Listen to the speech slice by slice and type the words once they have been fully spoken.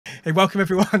Hey, welcome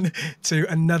everyone to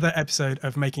another episode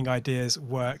of Making Ideas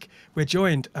Work. We're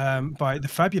joined by the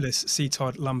fabulous C.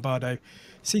 Todd Lombardo.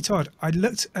 C. Todd, I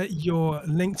looked at your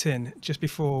LinkedIn just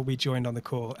before we joined on the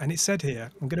call, and it said here,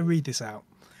 I'm going to read this out: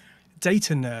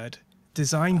 data nerd,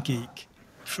 design geek,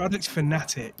 product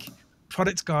fanatic,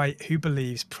 product guy who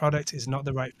believes product is not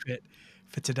the right fit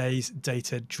for today's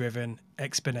data-driven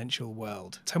exponential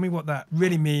world. Tell me what that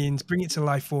really means. Bring it to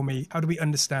life for me. How do we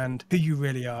understand who you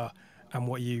really are and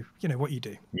what you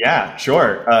do? Yeah,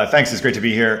 sure. Thanks. It's great to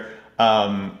be here.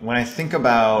 When I think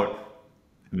about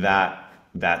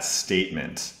that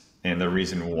statement and the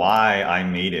reason why I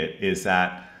made it is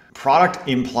that product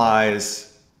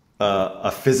implies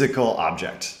a physical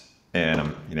object.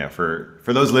 And for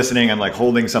those listening, I'm like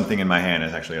holding something in my hand.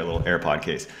 It's actually a little AirPod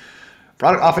case.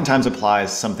 Product oftentimes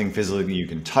applies something physically you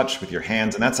can touch with your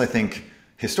hands, and that's, I think,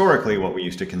 historically what we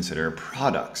used to consider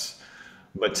products.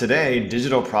 But today,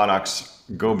 digital products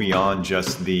go beyond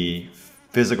just the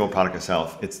physical product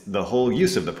itself. It's the whole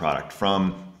use of the product,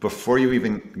 from before you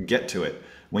even get to it,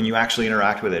 when you actually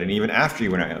interact with it, and even after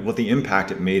you interact, what the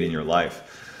impact it made in your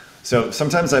life. So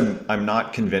sometimes I'm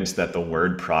not convinced that the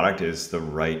word product is the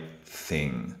right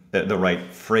thing, the right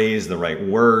phrase, the right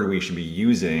word we should be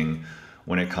using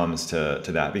when it comes to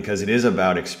that, because it is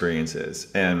about experiences.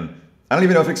 And I don't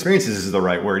even know if experiences is the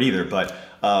right word either, but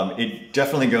it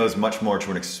definitely goes much more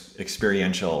to an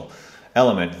experiential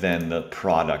element than the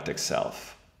product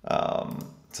itself. So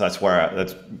that's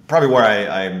probably where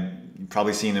I'm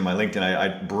probably seeing in my LinkedIn,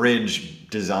 I bridge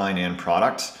design and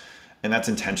product, and that's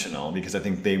intentional because I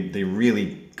think they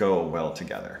really go well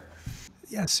together.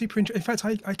 Yeah, super interesting. In fact,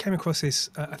 I came across this,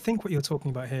 I think what you're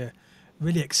talking about here,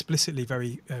 really explicitly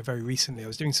very recently. I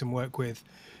was doing some work with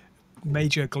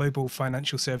major global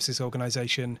financial services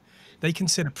organization. They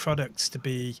consider products to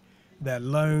be their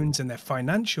loans and their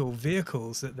financial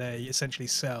vehicles that they essentially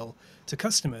sell to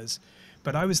customers.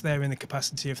 But I was there in the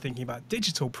capacity of thinking about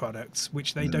digital products,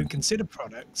 which they don't consider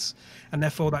products. And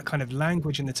therefore that kind of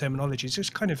language and the terminology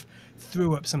just kind of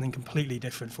threw up something completely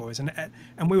different for us. And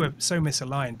we were so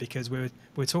misaligned because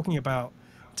we're talking about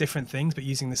different things, but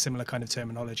using the similar kind of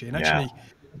terminology. And Yeah. actually,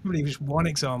 probably just one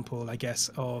example, I guess,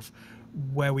 of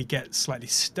where we get slightly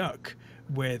stuck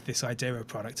with this idea of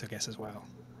product, I guess, as well.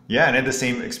 Yeah, and I had the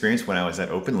same experience when I was at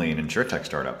Openly, an insurtech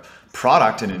startup.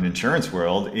 Product in an insurance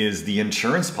world is the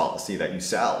insurance policy that you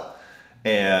sell.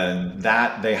 And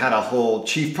that they had a whole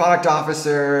chief product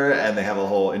officer, and they have a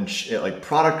whole like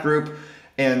product group.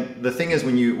 And the thing is,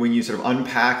 when you sort of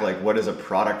unpack like what is a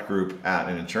product group at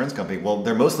an insurance company, well,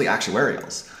 they're mostly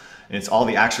actuarials. And it's all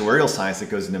the actuarial science that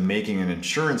goes into making an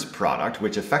insurance product,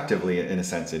 which effectively, in a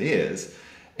sense, it is.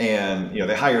 And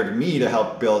they hired me to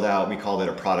help build out, we called it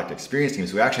a product experience team.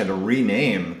 So we actually had to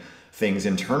rename things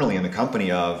internally in the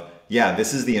company of, yeah,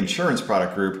 this is the insurance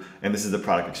product group, and this is the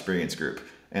product experience group.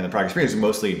 And the product experience is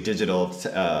mostly digital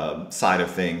side of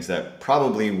things that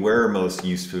probably we're most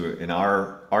used to in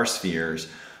our spheres,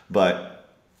 but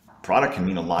product can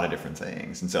mean a lot of different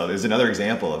things. And so there's another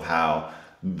example of how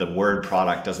the word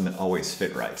product doesn't always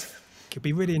fit right. It could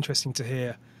be really interesting to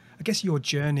hear, I guess, your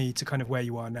journey to kind of where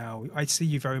you are now. I see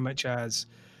you very much as,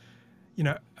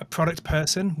 a product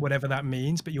person, whatever that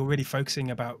means, but you're really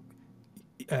focusing about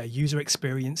user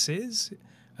experiences,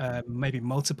 maybe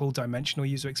multiple dimensional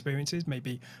user experiences,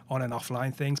 maybe on and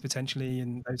offline things potentially,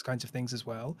 and those kinds of things as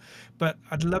well. But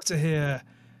I'd love to hear,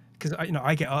 because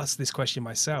I get asked this question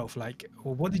myself, like,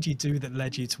 well, what did you do that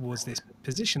led you towards this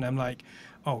position? I'm like,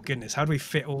 oh goodness, how do we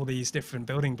fit all these different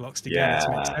building blocks together to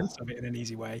make Yeah, sense of it in an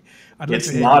easy way? I'd love to it's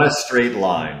hear not your a straight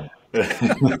line.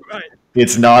 right.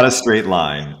 It's not a straight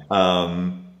line.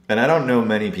 And I don't know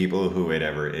many people who it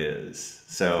ever is.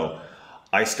 So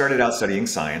I started out studying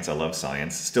science. I love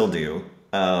science, still do.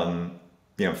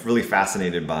 Really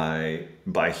fascinated by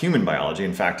human biology.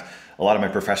 In fact, a lot of my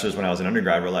professors when I was an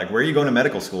undergrad were like, "Where are you going to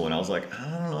medical school?" And I was like,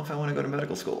 "I don't know if I want to go to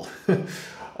medical school."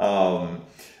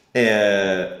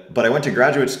 But I went to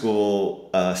graduate school,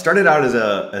 started out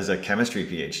as a chemistry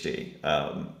PhD.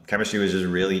 Chemistry was just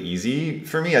really easy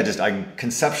for me.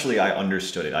 Conceptually, I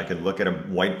understood it. I could look at a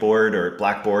whiteboard or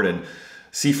blackboard and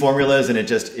see formulas, and it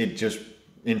just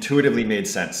intuitively made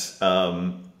sense.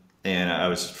 And I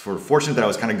was fortunate that I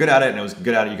was kind of good at it, and I was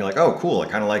good at it. You're like, oh, cool, I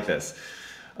kind of like this.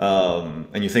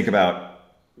 And you think about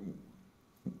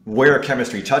where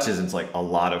chemistry touches, it's like a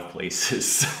lot of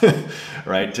places,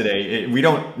 right? Today, we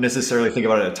don't necessarily think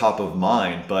about it at top of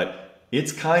mind, but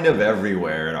it's kind of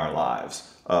everywhere in our lives.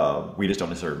 We just don't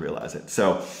necessarily realize it.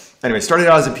 So anyway, started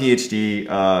out as a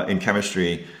PhD in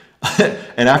chemistry.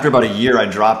 And after about a year, I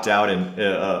dropped out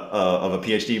of a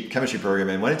PhD chemistry program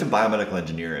and went into biomedical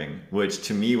engineering, which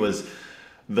to me was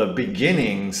the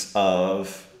beginnings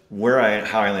of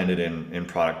how I landed in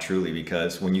product truly,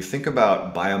 because when you think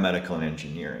about biomedical and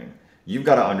engineering, you've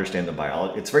got to understand the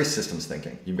biology. It's very systems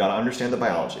thinking. You've got to understand the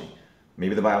biology,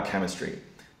 maybe the biochemistry.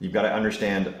 You've got to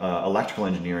understand electrical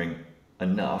engineering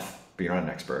enough, but you're not an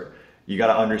expert. You got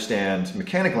to understand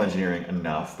mechanical engineering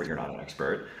enough, but you're not an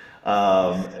expert.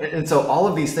 And so all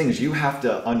of these things you have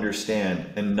to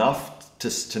understand enough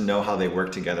to know how they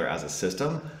work together as a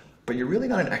system, but you're really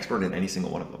not an expert in any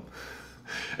single one of them.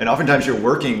 And oftentimes you're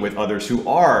working with others who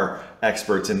are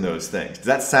experts in those things. Does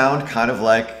that sound kind of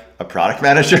like a product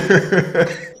manager?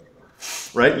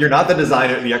 Right? You're not the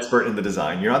designer, the expert in the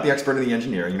design. You're not the expert in the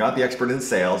engineering. You're not the expert in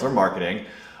sales or marketing.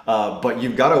 But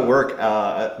you've got to work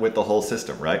with the whole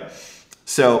system, right?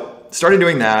 So started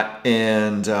doing that,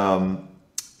 and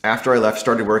after I left,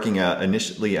 started working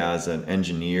initially as an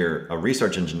engineer, a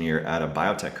research engineer at a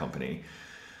biotech company.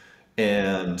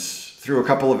 And through a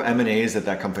couple of M&As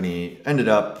that company ended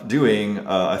up doing,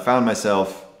 I found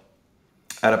myself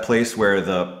at a place where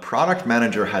the product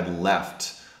manager had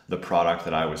left the product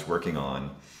that I was working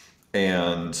on.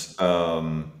 And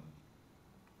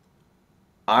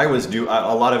I was a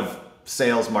lot of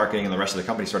sales, marketing, and the rest of the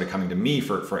company started coming to me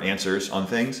for answers on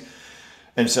things.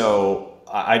 And so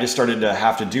I just started to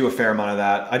have to do a fair amount of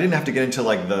that. I didn't have to get into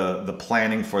like the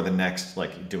planning for the next,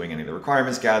 like doing any of the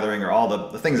requirements gathering or all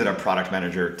the things that a product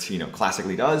manager,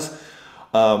 classically does.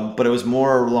 But it was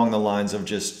more along the lines of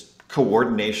just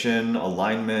coordination,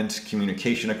 alignment,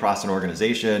 communication across an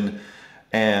organization.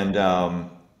 And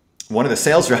one of the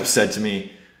sales reps said to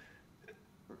me,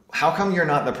 "How come you're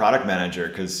not the product manager?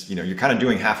 Because you're kind of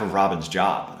doing half of Robin's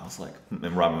job." And I was like,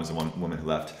 and Robin was the one woman who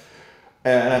left.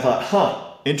 And I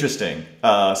thought, interesting.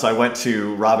 So I went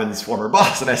to Robin's former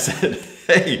boss and I said,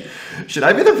 "Hey, should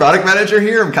I be the product manager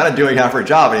here? I'm kind of doing half her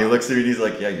job." And he looks at me and he's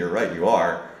like, "Yeah, you're right, you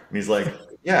are." And he's like,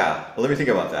 "Yeah, well, let me think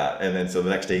about that." And then so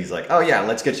the next day he's like, "Oh yeah,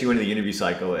 let's get you into the interview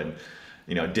cycle," and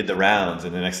did the rounds.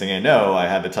 And the next thing I know, I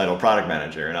had the title product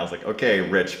manager. And I was like, "Okay,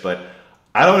 Rich, but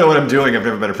I don't know what I'm doing. I've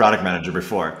never been a product manager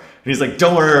before." And he's like,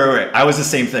 "Don't worry. I was the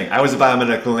same thing. I was a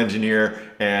biomedical engineer,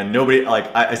 and nobody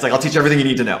it's like, I'll teach you everything you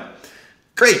need to know."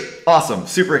 Great. Awesome.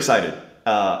 Super excited.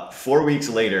 4 weeks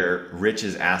later, Rich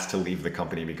is asked to leave the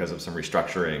company because of some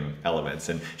restructuring elements.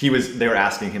 And they were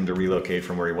asking him to relocate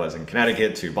from where he was in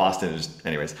Connecticut to Boston.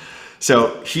 Anyways,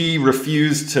 so he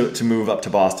refused to move up to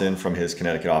Boston from his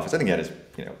Connecticut office. I think he had his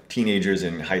teenagers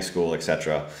in high school,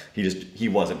 etc. He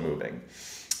wasn't moving.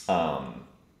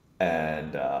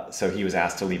 So he was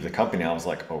asked to leave the company. I was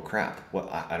like, "Oh crap, well,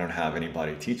 I don't have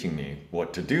anybody teaching me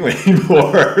what to do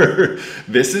anymore."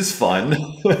 This is fun.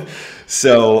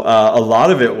 So a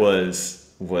lot of it was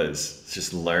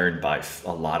just learned by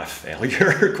a lot of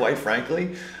failure, quite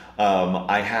frankly.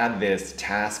 I had this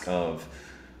task of,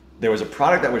 there was a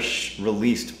product that was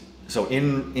released. So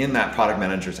in that product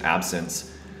manager's absence,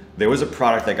 there was a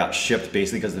product that got shipped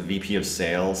basically because the VP of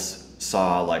sales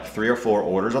saw like 3 or 4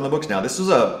 orders on the books. Now this was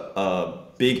a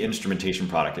big instrumentation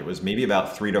product. It was maybe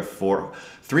about $300,000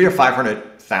 to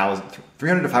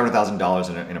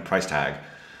 $500,000 in a price tag.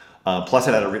 Plus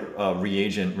it had a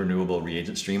renewable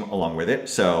reagent stream along with it.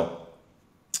 So,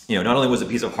 not only was it a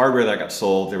piece of hardware that got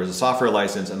sold, there was a software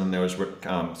license, and then there was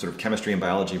sort of chemistry and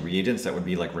biology reagents that would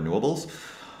be like renewables.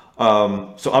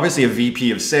 So obviously a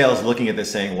VP of sales looking at this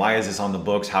saying, "Why is this on the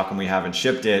books? How come we haven't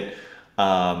shipped it?"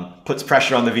 Puts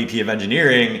pressure on the VP of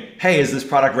engineering. "Hey, is this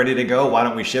product ready to go? Why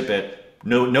don't we ship it?"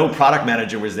 No product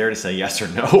manager was there to say yes or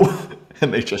no,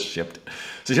 and they just shipped it.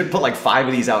 So you put like 5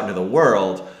 of these out into the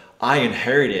world. I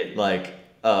inherited like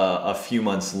a few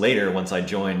months later once I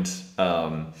joined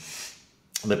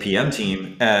the PM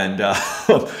team, and I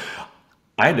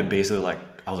had to basically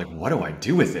I was like, "What do I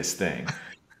do with this thing?"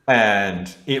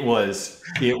 And it was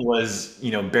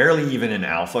barely even in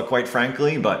alpha, quite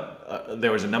frankly, but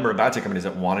there was a number of biotech companies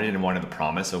that wanted it and wanted the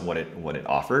promise of what it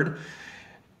offered.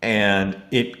 And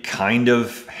it kind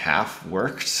of half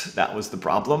worked. That was the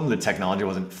problem. The technology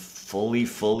wasn't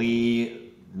fully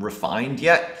refined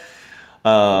yet.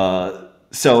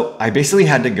 So I basically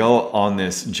had to go on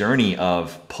this journey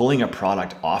of pulling a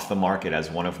product off the market as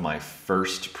one of my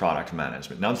first product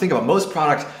management. Now I'm thinking about, most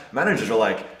product managers are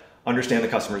like, understand the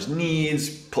customer's needs,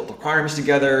 put requirements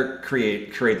together,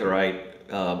 create the right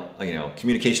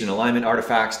communication and alignment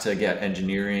artifacts to get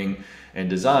engineering and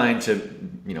design to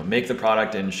make the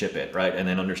product and ship it, right? And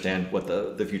then understand what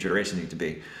the future iterations need to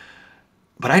be.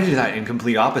 But I did that in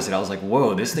complete opposite. I was like,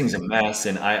 whoa, this thing's a mess.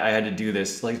 And I had to do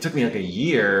this, it took me like a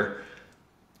year.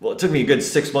 Well, it took me a good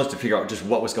 6 months to figure out just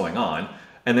what was going on.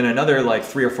 And then another like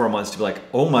 3 or 4 months to be like,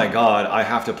 oh my God, I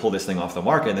have to pull this thing off the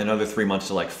market. And then another 3 months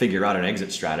to like figure out an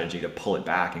exit strategy to pull it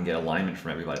back and get alignment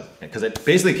from everybody. Because it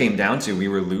basically came down to we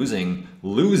were losing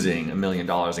 $1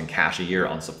 million in cash a year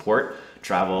on support,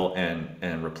 travel,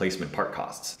 and replacement part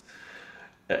costs.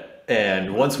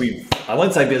 And once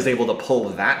I was able to pull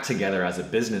that together as a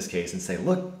business case and say,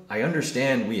 look, I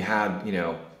understand we had,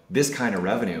 this kind of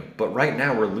revenue, but right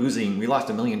now we lost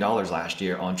 $1 million last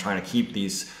year on trying to keep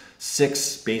these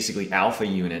 6 basically alpha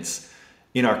units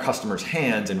in our customers'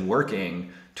 hands and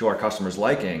working to our customers'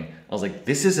 liking. I was like,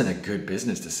 this isn't a good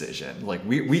business decision. Like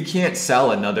we can't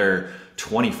sell another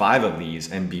 25 of these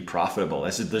and be profitable.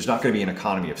 There's not going to be an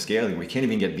economy of scaling. We can't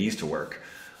even get these to work.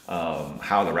 How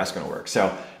are the rest going to work?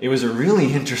 So it was a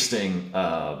really interesting,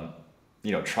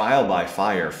 trial by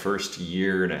fire first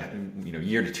year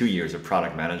to 2 years of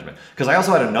product management. Because I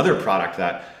also had another product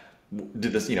that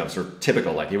did this, sort of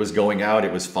typical, like it was going out,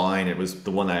 it was fine. It was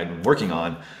the one that I'd been working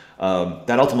on.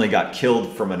 That ultimately got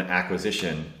killed from an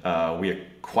acquisition. We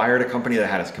acquired a company that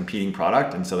had a competing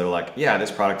product. And so they're like, yeah, this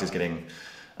product is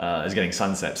getting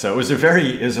sunset. So it was a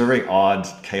very odd,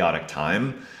 chaotic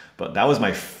time. But that was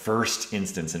my first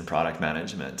instance in product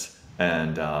management.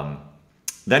 And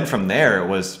then from there, it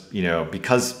was,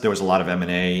 because there was a lot of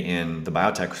M&A in the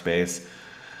biotech space,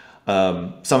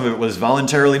 some of it was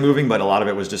voluntarily moving, but a lot of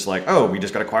it was just like, oh, we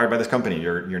just got acquired by this company.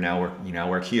 You now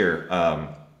work here.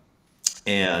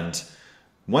 And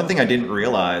one thing I didn't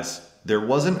realize, there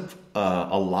wasn't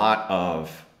a lot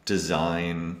of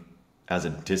design as a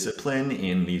discipline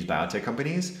in these biotech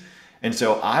companies. And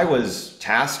so I was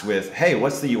tasked with, hey,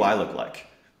 what's the UI look like?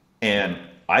 And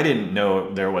I didn't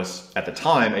know there was, at the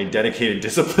time, a dedicated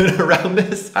discipline around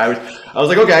this. I was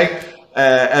like, okay.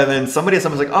 And then someone's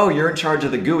like, oh, you're in charge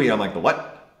of the GUI. I'm like, the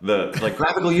what? The like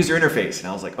graphical user interface. And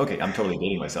I was like, okay, I'm totally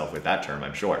dating myself with that term,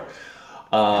 I'm sure.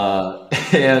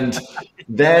 And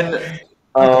then,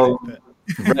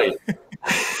 right.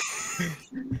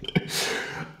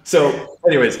 So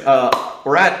anyways,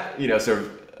 we're at, in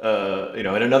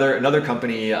another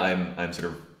company, I'm sort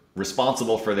of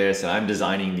responsible for this, and I'm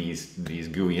designing these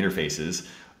GUI interfaces,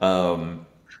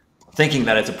 thinking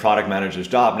that it's a product manager's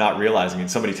job, not realizing.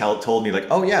 And somebody told me like,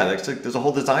 oh yeah, there's a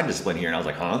whole design discipline here, and I was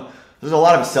like, huh? There's a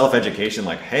lot of self-education,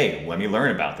 like, hey, let me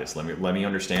learn about this, let me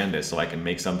understand this, so I can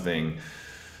make something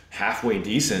halfway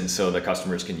decent so the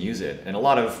customers can use it. And a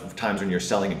lot of times when you're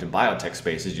selling into biotech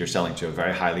spaces, you're selling to a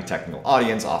very highly technical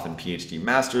audience, often PhD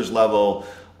master's level,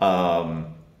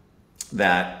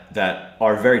 that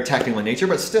are very technical in nature,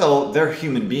 but still they're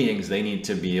human beings. They need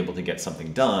to be able to get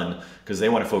something done because they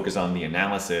want to focus on the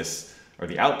analysis or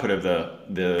the output of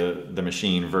the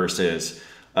machine versus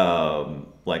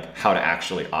like how to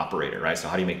actually operate it, right? So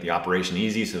how do you make the operation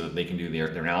easy so that they can do their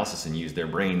analysis and use their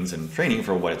brains and training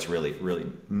for what it's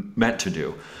really meant to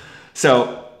do.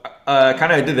 So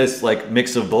kind of did this like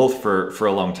mix of both for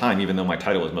a long time, even though my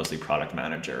title was mostly product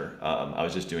manager. I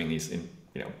was just doing these in,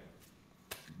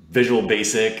 Visual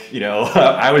Basic,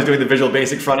 I was doing the Visual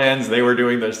Basic front ends. They were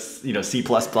doing the, C++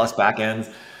 back ends.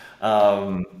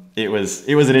 It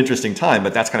was an interesting time,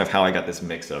 but that's kind of how I got this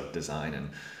mix of design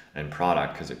and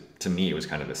product, because to me, it was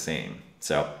kind of the same.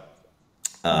 So,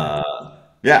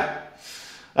 yeah,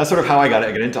 that's sort of how I got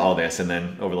into all this. And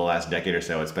then over the last decade or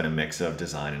so, it's been a mix of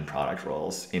design and product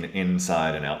roles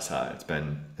inside and outside. It's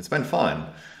been fun.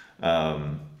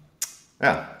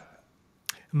 Yeah.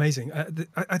 Amazing.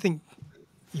 I think,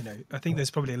 I think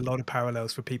there's probably a lot of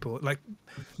parallels for people. Like,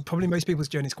 probably most people's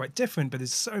journey is quite different, but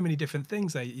there's so many different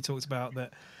things that you talked about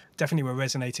that definitely were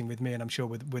resonating with me, and I'm sure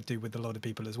would do with a lot of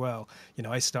people as well.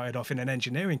 I started off in an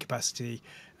engineering capacity,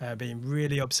 being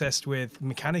really obsessed with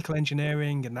mechanical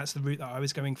engineering, and that's the route that I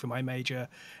was going for my major,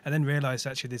 and then realized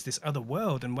actually there's this other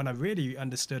world. And when I really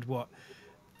understood where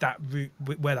that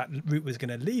route was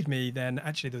going to lead me, then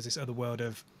actually there was this other world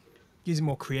of using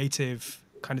more creative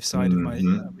kind of side of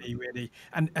me really,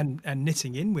 and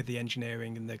knitting in with the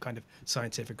engineering and the kind of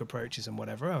scientific approaches and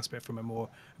whatever else, but from a more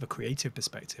of a creative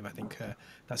perspective. I think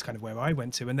that's kind of where I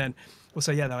went to. And then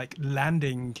also, yeah, like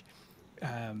landing,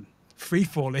 free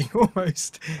falling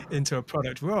almost into a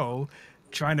product role,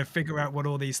 trying to figure out what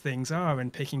all these things are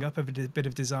and picking up a bit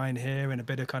of design here and a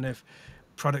bit of kind of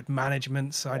product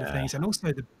management side of things, and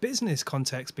also the business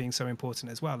context being so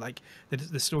important as well. Like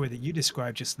the story that you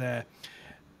described just there,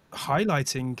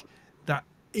 highlighting that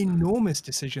enormous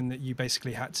decision that you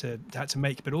basically had to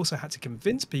make, but also had to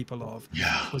convince people of,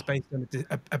 was based on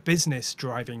a business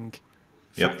driving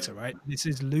factor, right? This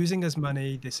is losing us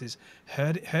money. This is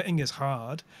hurting us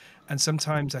hard. And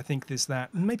sometimes I think there's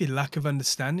that maybe lack of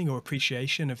understanding or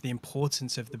appreciation of the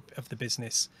importance of the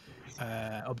business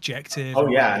objective Oh and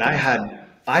what yeah, they're and going for.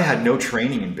 I had no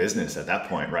training in business at that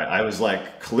point, right? I was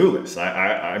like clueless.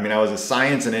 I mean, I was a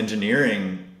science and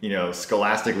engineering,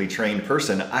 scholastically trained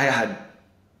person. I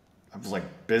was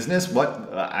like, business? What?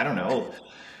 I don't know.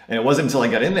 And it wasn't until I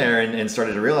got in there and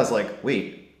started to realize, like,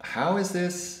 wait, how is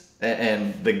this?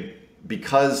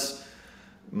 Because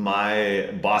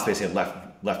my boss basically had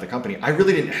left the company, I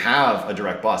really didn't have a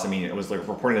direct boss. I mean, it was like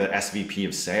reporting to the SVP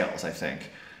of sales, I think,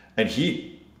 and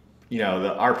he,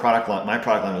 our product line, my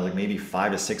product line was like maybe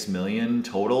 5 to 6 million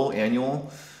total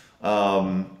annual,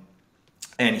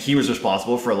 and he was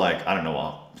responsible for like, I don't know,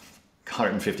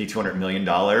 150, $200 million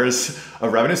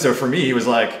of revenue. So for me, he was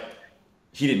like,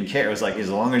 he didn't care. It was like, as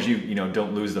long as you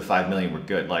don't lose the 5 million, we're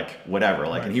good. Like whatever.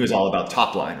 Like, and Right. he was all about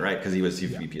top line, right? Because he was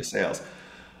Yeah. VP of sales.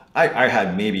 I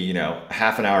had maybe,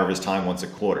 half an hour of his time once a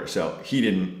quarter. So he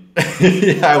didn't,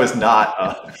 I was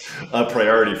not a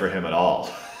priority for him at all.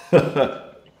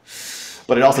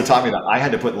 But it also taught me that I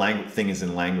had to put things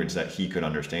in language that he could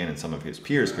understand and some of his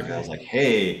peers could. I was Right. like,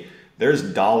 hey, there's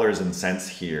dollars and cents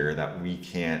here that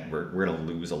we're going to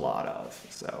lose a lot of.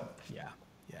 So, Yeah.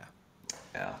 Yeah.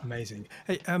 yeah. Amazing.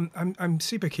 Hey, I'm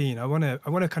super keen. I want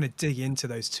to kind of dig into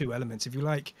those two elements, if you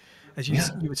like, as Yeah.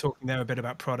 you were talking there a bit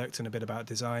about product and a bit about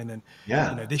design, and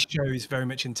Yeah. this show is very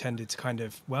much intended to kind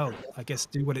of, well, I guess,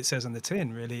 do what it says on the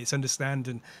tin. Really, it's understand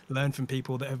and learn from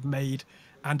people that have made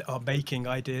and are making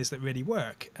ideas that really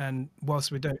work. And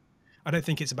whilst I don't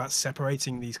think it's about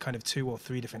separating these kind of two or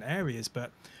three different areas, but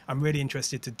I'm really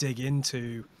interested to dig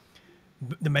into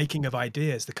the making of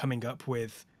ideas, the coming up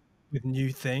with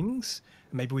new things.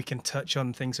 Maybe we can touch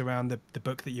on things around the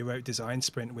book that you wrote, Design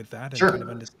Sprint, with that, and kind of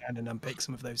Sure. understand and unpick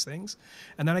some of those things.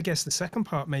 And then I guess the second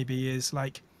part maybe is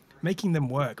like making them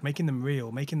work, making them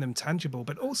real, making them tangible,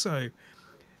 but also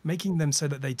making them so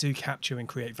that they do capture and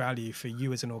create value for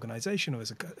you as an organization or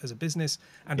as a business,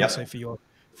 and also Yep.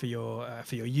 for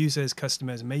your users,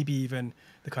 customers, maybe even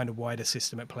the kind of wider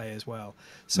system at play as well.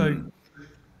 So Mm.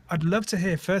 I'd love to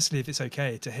hear, firstly, if it's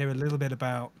okay, to hear a little bit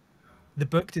about the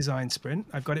book Design Sprint.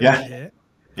 I've got it Yeah. right here.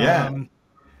 Yeah. Um,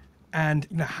 and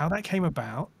how that came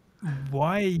about,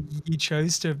 why you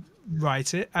chose to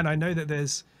write it. And I know that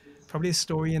there's probably a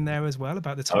story in there as well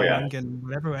about the Oh yeah. timing and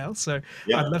whatever else. So I'd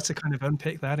Yep. love to kind of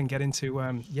unpick that and get into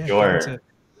get Sure. into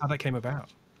how that came about.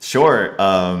 Sure.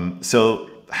 So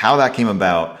how that came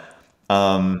about,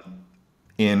 um,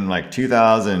 in like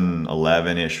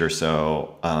 2011-ish or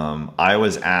so, I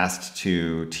was asked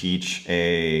to teach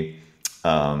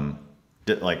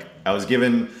like I was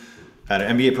given at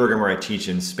an MBA program where I teach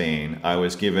in Spain. I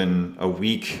was given a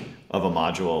week of a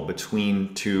module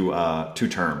between two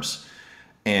terms,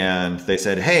 and they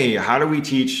said, "Hey, how do we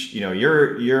teach?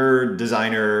 You're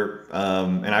designer."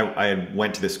 And I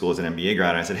went to this school as an MBA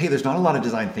grad, and I said, "Hey, there's not a lot of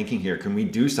design thinking here. Can we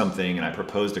do something?" And I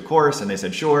proposed a course, and they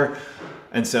said, "Sure."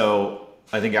 And so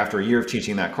I think after a year of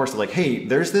teaching that course, they're like, "Hey,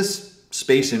 there's this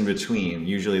space in between."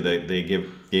 Usually, they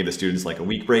gave the students like a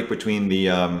week break between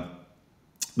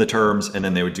the terms, and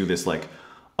then they would do this like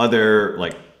other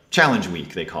like challenge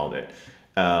week, they called it,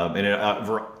 and it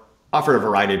offered a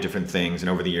variety of different things. And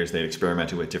over the years, they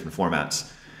experimented with different formats.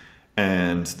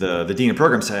 And the dean of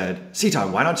program said, "See,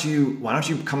 Todd, why don't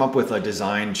you come up with a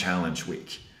design challenge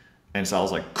week?" And so I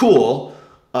was like, "Cool."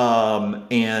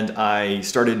 And I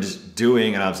started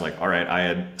doing, and I was like, all right, I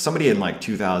had somebody in like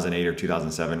 2008 or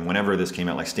 2007, whenever this came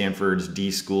out, like Stanford's D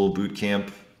School Boot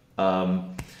Camp.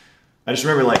 I just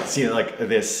remember like seeing like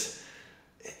this,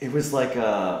 it was like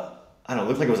I don't know, it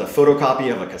looked like it was a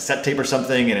photocopy of a cassette tape or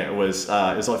something, and it was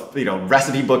a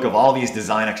recipe book of all these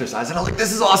design exercises, and I was like,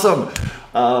 this is awesome,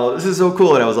 this is so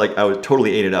cool, and I was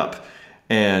totally ate it up,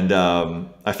 and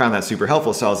I found that super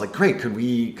helpful. So I was like, great, could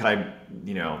I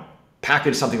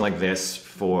package something like this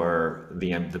for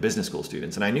the business school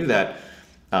students? And I knew that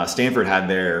Stanford had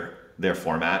their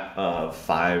format of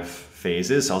 5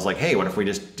 phases, so I was like, hey, what if we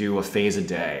just do a phase a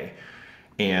day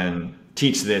and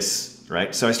teach this,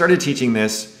 right? So I started teaching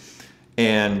this,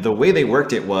 and the way they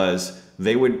worked it was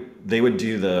they would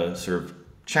do the sort of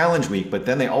challenge week, but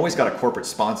then they always got a corporate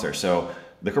sponsor. So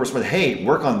the corporate sponsor, hey,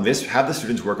 work on this, have the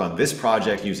students work on this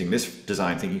project using this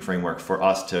design thinking framework for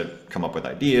us to come up with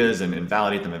ideas and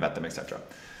validate them and vet them, etc.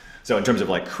 So in terms of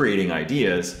like creating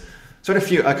ideas, so I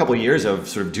had a couple of years of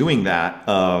sort of doing that.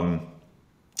 And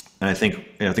I think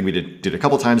we did a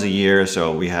couple times a year.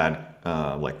 So we had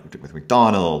like with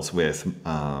McDonald's, with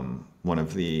one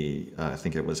of the I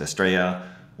think it was Estrella,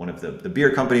 one of the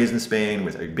beer companies in Spain,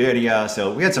 with Iberia.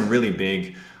 So we had some really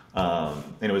big, and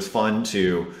it was fun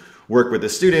to work with the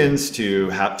students to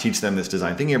teach them this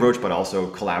design thinking approach, but also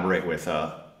collaborate with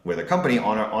a company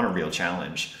on a real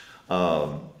challenge.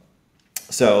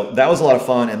 So that was a lot of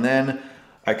fun. And then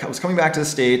I was coming back to the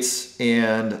States,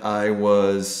 and I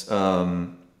was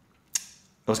going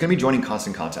to be joining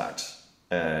Constant Contact.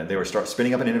 They were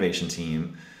spinning up an innovation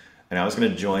team, and I was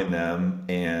going to join them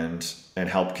and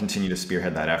help continue to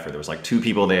spearhead that effort. There was like 2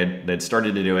 people they'd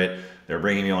started to do it. They were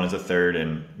bringing me on as a third,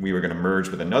 and we were going to merge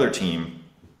with another team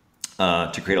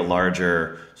to create a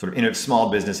larger sort of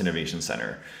small business innovation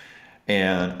center.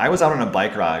 And I was out on a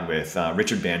bike ride with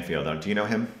Richard Banfield. Do you know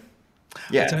him?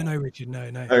 Yeah. I don't know Richard.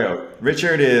 No. Oh,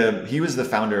 Richard, he was the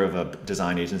founder of a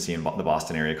design agency in the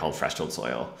Boston area called Relaunched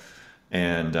Soil.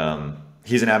 And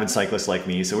he's an avid cyclist like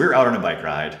me. So we were out on a bike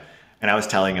ride, and I was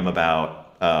telling him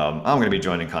about, I'm going to be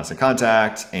joining Constant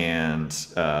Contact, and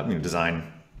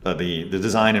design, the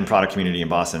design and product community in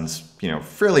Boston's,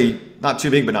 fairly not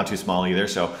too big, but not too small either.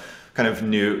 So kind of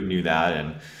knew that.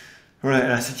 And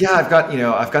I said, yeah,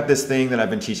 I've got this thing that I've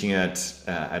been teaching at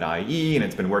IE, and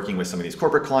it's been working with some of these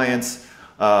corporate clients.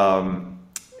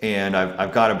 And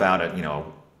I've got about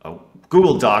a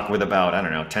Google Doc with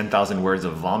about, 10,000 words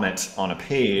of vomit on a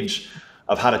page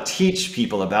of how to teach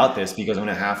people about this, because I'm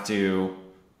going to have to,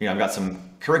 I've got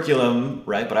some curriculum,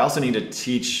 right? But I also need to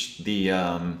teach the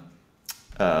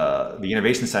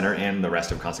Innovation Center and the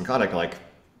rest of Constant Contact, like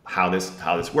how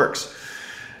this works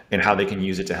and how they can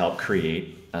use it to help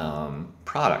create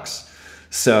products.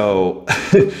 So,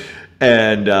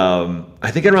 and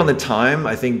I think around the time,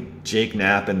 I think Jake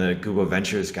Knapp and the Google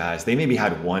Ventures guys, they maybe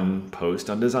had 1 post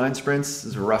on design sprints. This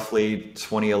is roughly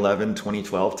 2011,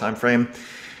 2012 timeframe.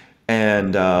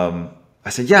 And I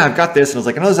said, yeah, I've got this. And I was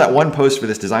like, I know there's that 1 post for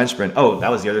this design sprint. Oh, that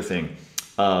was the other thing.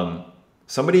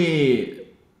 Somebody,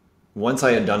 once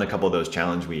I had done a couple of those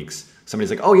challenge weeks, somebody's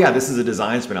like, oh yeah, this is a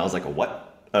design sprint. I was like, what?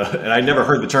 And I'd never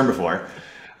heard the term before.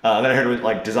 Then I heard it was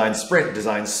like design sprint,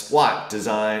 design squat,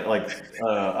 design,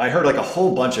 I heard like a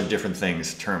whole bunch of different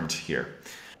things termed here.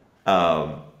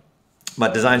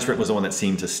 But design sprint was the one that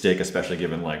seemed to stick, especially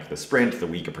given like the sprint, the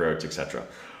week approach, etc.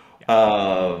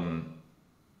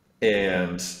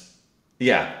 And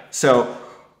yeah, so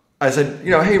I said,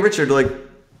 hey, Richard, like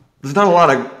there's not a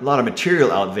lot of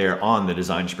material out there on the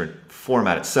design sprint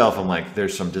format itself. I'm like,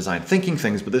 there's some design thinking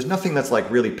things, but there's nothing that's like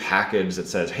really packaged that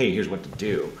says, hey, here's what to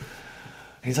do.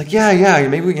 And he's like, yeah,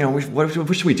 maybe,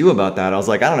 what should we do about that? I was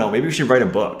like, I don't know, maybe we should write a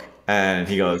book. And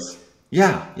he goes,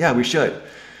 yeah, we should.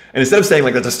 And instead of saying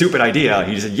like, that's a stupid idea,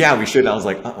 he just said, yeah, we should. And I was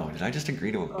like, did I just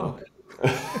agree to a book?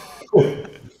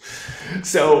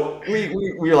 So we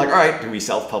were like, all right, do we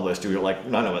self-publish? Do we like,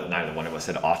 neither one of us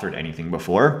had authored anything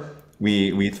before.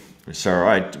 So all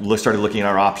right, started looking at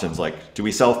our options. Like, do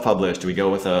we self-publish? Do we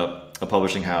go with a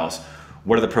publishing house?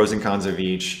 What are the pros and cons of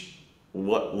each?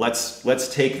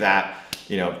 Let's take that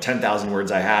 10,000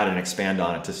 words I had and expand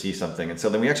on it to see something. And so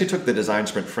then we actually took the design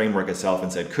sprint framework itself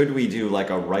and said, could we do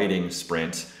like a writing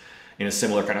sprint in a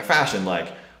similar kind of fashion?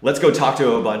 Like, let's go talk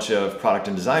to a bunch of product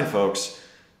and design folks,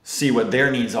 see what their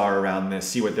needs are around this,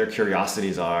 see what their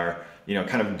curiosities are,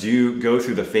 kind of go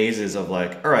through the phases of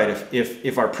like, all right,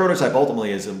 if our prototype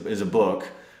ultimately is a book,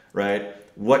 right?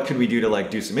 What could we do to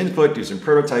like do some input, do some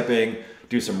prototyping,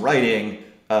 do some writing,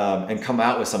 and come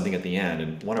out with something at the end?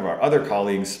 And one of our other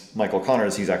colleagues, Michael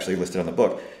Connors, he's actually listed on the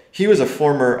book. He was a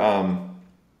former,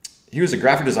 he was a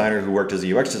graphic designer who worked as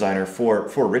a UX designer for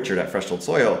Richard at Relaunched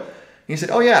Soil. And he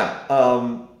said, oh yeah,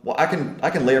 well, I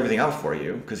can lay everything out for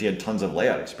you, because he had tons of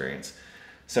layout experience.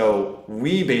 So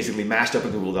we basically mashed up a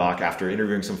Google Doc after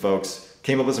interviewing some folks,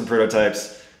 came up with some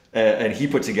prototypes, and he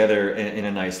put together in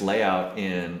a nice layout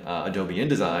in Adobe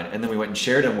InDesign. And then we went and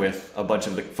shared them with a bunch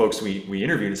of the folks we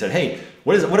interviewed and said, hey,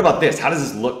 what about this? How does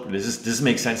this look? Does this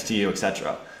make sense to you,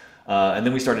 etc. And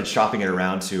then we started shopping it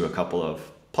around to a couple of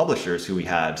publishers who we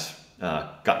had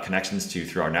got connections to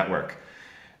through our network.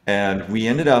 And we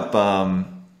ended up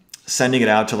sending it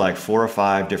out to like 4 or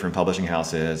 5 different publishing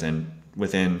houses, and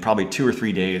within probably 2 or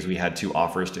 3 days, we had 2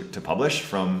 offers to publish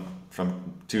from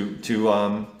two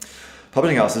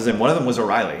publishing houses, and one of them was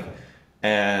O'Reilly.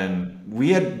 And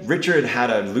Richard had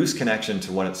a loose connection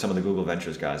to some of the Google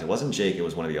Ventures guys. It wasn't Jake, it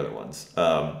was one of the other ones.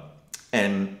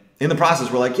 And in the process,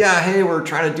 we're like, yeah, hey, we're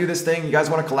trying to do this thing. You guys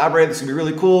want to collaborate? This is gonna be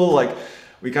really cool. Like,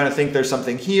 we kind of think there's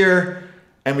something here.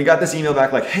 And we got this email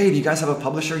back like, hey, do you guys have a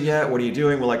publisher yet? What are you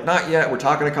doing? We're like, not yet. We're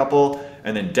talking to a couple.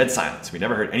 And then dead silence. We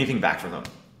never heard anything back from them.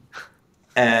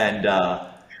 And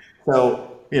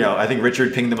so, I think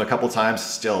Richard pinged them a couple times,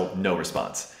 still no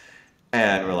response.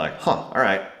 And we're like, all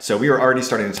right. So we were already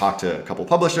starting to talk to a couple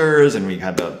publishers, and we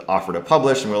had the offer to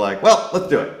publish, and we're like, well, let's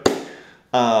do it.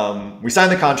 We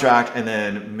signed the contract, and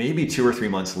then maybe 2 or 3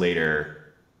 months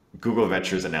later, Google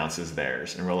Ventures announces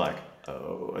theirs, and we're like,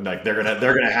 oh, and like they're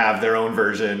gonna have their own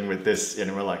version with this,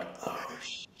 and we're like, oh,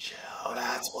 oh,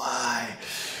 that's why.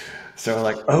 So we're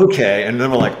like, okay, and then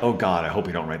we're like, oh God, I hope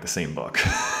we don't write the same book.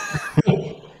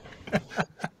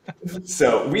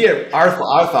 So we had our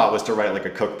thought was to write like a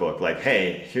cookbook, like,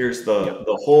 hey, here's Yep.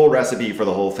 the whole recipe for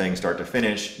the whole thing, start to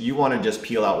finish. You want to just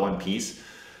peel out one piece,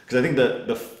 because I think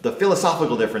the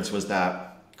philosophical difference was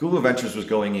that Google Ventures was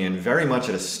going in very much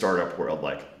at a startup world,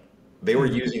 like they were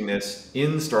Mm. using this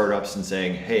in startups and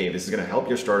saying, hey, this is going to help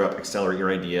your startup accelerate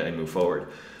your idea and move forward.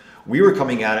 We were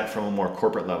coming at it from a more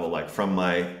corporate level, like from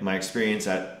my experience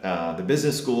at the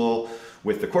business school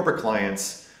with the corporate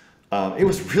clients. It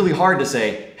was really hard to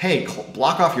say, hey,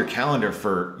 block off your calendar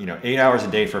for 8 hours a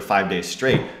day for 5 days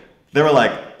straight. They were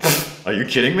like, are you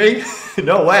kidding me?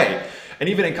 No way. And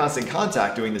even in Constant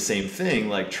Contact doing the same thing,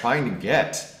 like trying to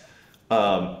get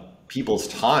people's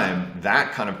time,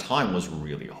 that kind of time was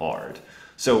really hard.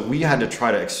 So we had to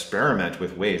try to experiment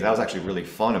with ways. That was actually really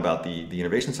fun about the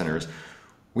innovation centers.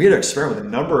 We had to experiment with a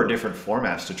number of different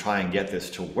formats to try and get this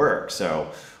to work.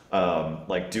 So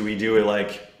like, do we do it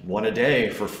like one a day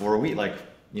for 4 weeks? Like,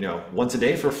 once a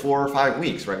day for 4 or 5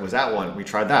 weeks, right? Was that one? We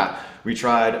tried that. We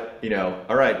tried,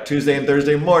 all right, Tuesday and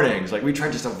Thursday mornings. Like we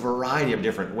tried just a variety of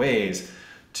different ways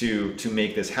to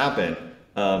make this happen.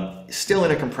 Still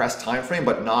in a compressed time frame,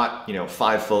 but not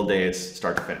 5 full days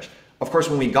start to finish. Of course,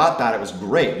 when we got that, it was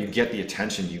great. You get the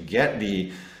attention, you get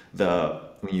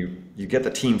when you get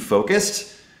the team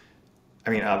focused. I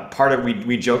mean, part of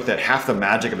we joked that half the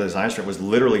magic of the design sprint was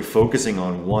literally focusing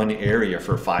on one area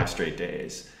for 5 straight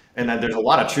days, and that there's a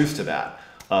lot of truth to that.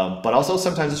 But also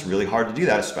sometimes it's really hard to do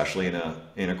that, especially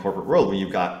in a corporate world where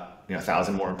you've got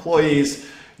 1,000 more employees,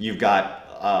 you've got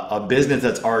a business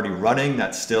that's already running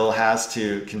that still has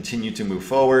to continue to move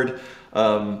forward,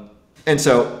 and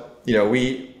so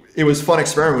it was fun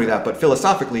experimenting with that. But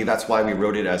philosophically, that's why we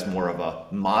wrote it as more of a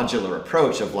modular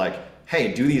approach of like,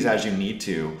 hey, do these as you need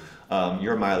to.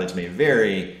 Your mileage may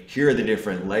vary. Here are the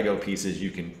different Lego pieces you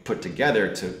can put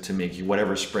together to make you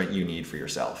whatever sprint you need for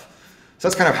yourself. So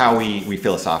that's kind of how we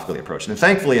philosophically approach it. And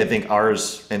thankfully, I think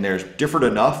ours and theirs differed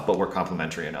enough, but were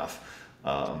complementary enough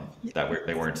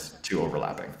they weren't too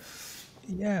overlapping.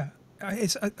 Yeah, I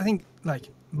think like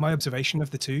my observation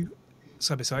of the two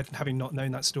side by side, having not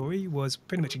known that story, was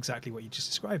pretty much exactly what you just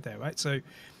described there, right? So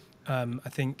I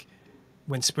think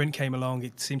when Sprint came along,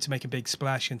 it seemed to make a big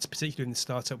splash, and particularly in the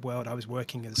startup world. I was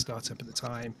working at a startup at the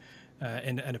time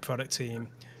in a product team,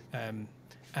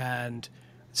 and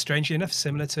strangely enough,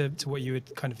 similar to what you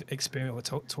had kind of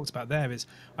experienced or talked about there, is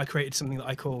I created something that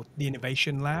I call the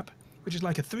Innovation Lab, which is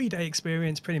like a 3-day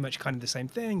experience, pretty much kind of the same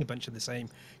thing, a bunch of the same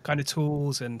kind of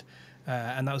tools, and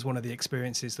that was one of the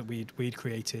experiences that we'd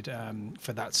created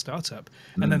for that startup.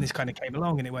 And then this kind of came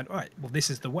along, and it went, right, well, this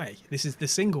is the way, this is the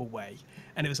single way,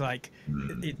 and it was like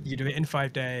you do it in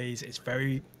 5 days. It's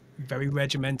very, very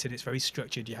regimented. It's very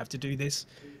structured. You have to do this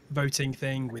voting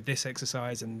thing with this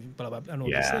exercise and blah blah, and all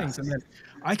these Yeah. things. And then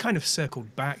I kind of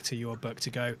circled back to your book to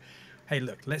go, hey,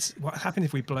 look, what happens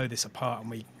if we blow this apart and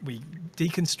we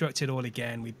deconstruct it all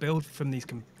again? We build from these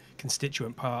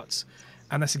constituent parts.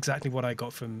 And that's exactly what I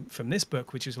got from this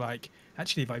book, which is like,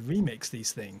 actually, if I remix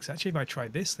these things, actually, if I try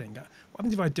this thing, what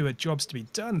happens if I do a jobs to be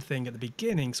done thing at the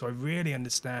beginning, so I really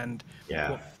understand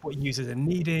Yeah. what users are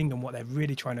needing and what they're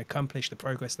really trying to accomplish, the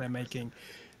progress they're making.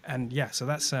 And yeah, so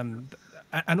that's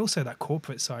and also that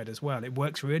corporate side as well. It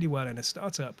works really well in a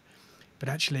startup, but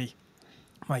actually,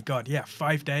 my God, yeah,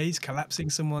 5 days, collapsing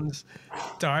someone's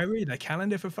diary, their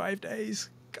calendar for 5 days.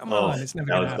 Come Oh, on, it's never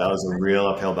going to that happen. was a real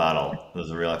uphill battle. It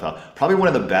was a real uphill. Probably one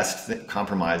of the best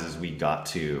compromises we got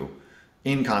to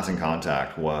in Constant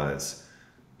Contact was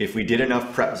if we did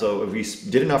enough prep. So if we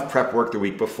did enough prep work the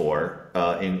week before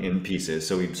in pieces,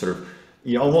 so we sort of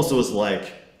almost it was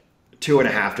like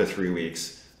 2.5 to 3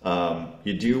 weeks.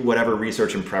 You do whatever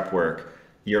research and prep work.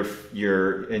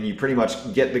 And you pretty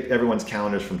much get everyone's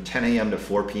calendars from 10 a.m. to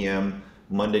 4 p.m.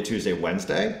 Monday, Tuesday,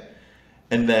 Wednesday.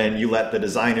 And then you let the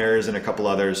designers and a couple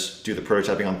others do the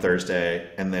prototyping on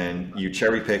Thursday. And then you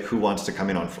cherry pick who wants to come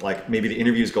in on, like maybe the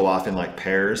interviews go off in like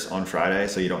pairs on Friday.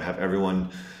 So you don't have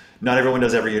not everyone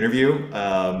does every interview.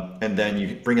 And then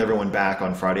you bring everyone back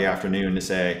on Friday afternoon to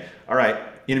say, all right,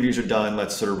 interviews are done.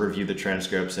 Let's sort of review the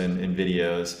transcripts and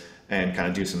videos and kind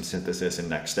of do some synthesis and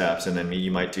next steps. And then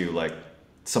you might do like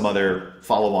some other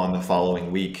follow on the following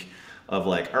week of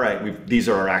like, all right, these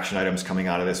are our action items coming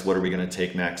out of this. What are we going to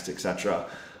take next, etc.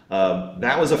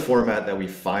 That was a format that we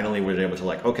finally were able to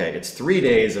like, okay, it's 3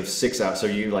 days of 6 hours. So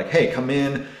you like, hey, come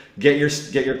in, get your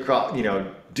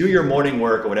do your morning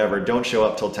work or whatever. Don't show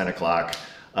up till 10 o'clock.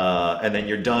 and then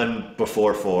you're done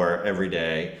before 4 every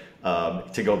day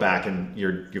to go back and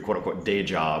your quote unquote day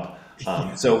job.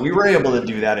 So we were able to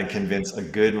do that and convince a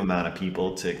good amount of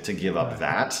people to give up Right.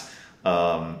 that,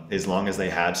 as long as they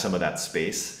had some of that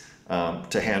space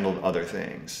to handle other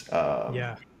things.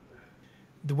 Yeah.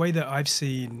 The way that I've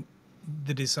seen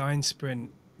the design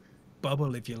sprint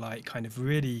bubble, if you like, kind of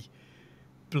really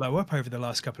blow up over the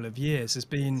last couple of years has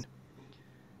been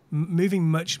moving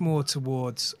much more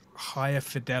towards higher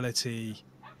fidelity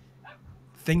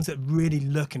things that really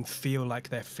look and feel like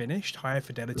they're finished, higher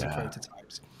fidelity Yeah.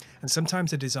 prototypes. And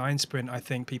sometimes a design sprint, I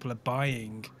think people are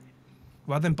buying,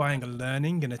 rather than buying a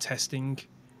learning and a testing,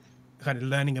 kind of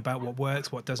learning about what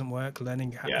works, what doesn't work,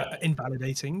 learning, Yeah.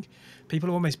 invalidating, people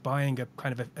are almost buying a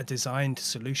kind of a designed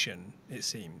solution, it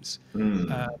seems.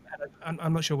 Mm. And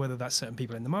I'm not sure whether that's certain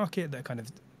people in the market that are kind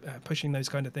of pushing those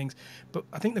kind of things. But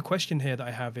I think the question here that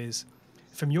I have is,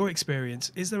 from your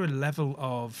experience, is there a level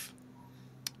of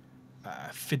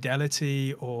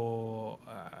fidelity or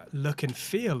look and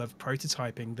feel of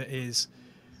prototyping that is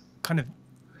kind of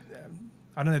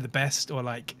I don't know the best, or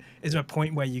like is there a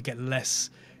point where you get less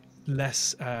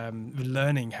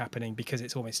learning happening because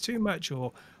it's almost too much,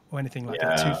 or anything like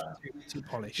that, Yeah. too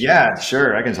polished? Yeah,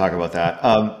 sure. I can talk about that.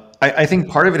 I think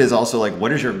part of it is also like,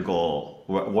 what is your goal?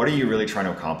 What are you really trying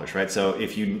to accomplish, right? So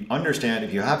if you understand,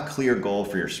 if you have a clear goal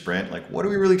for your sprint, like what are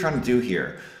we really trying to do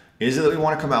here? Is it that we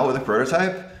want to come out with a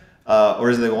prototype? Or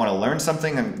is it that we want to learn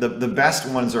something? And the best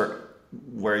ones are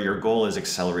where your goal is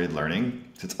accelerated learning.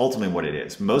 It's ultimately what it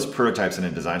is. Most prototypes in a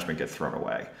design sprint get thrown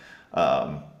away.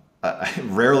 I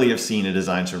rarely have seen a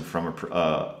design sprint from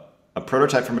a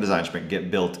prototype from a design sprint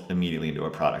get built immediately into a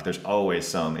product. There's always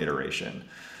some iteration.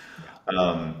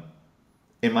 Yeah.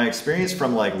 In my experience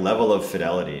from like level of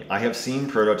fidelity, I have seen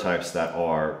prototypes that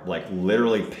are like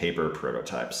literally paper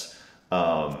prototypes.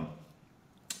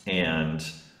 And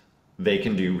they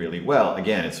can do really well.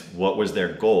 Again, it's what was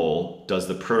their goal? Does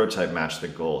the prototype match the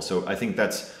goal? So I think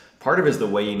that's part of it is the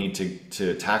way you need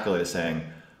to tackle it is saying,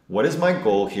 what is my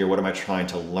goal here? What am I trying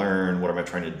to learn? What am I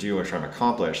trying to do? What am I trying to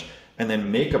accomplish? And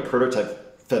then make a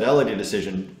prototype fidelity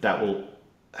decision that will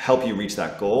help you reach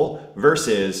that goal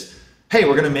versus, hey,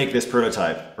 we're going to make this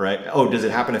prototype, right? Oh, does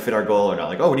it happen to fit our goal or not?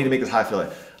 Like, oh, we need to make this high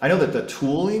fidelity. I know that the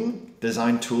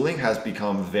design tooling has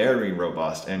become very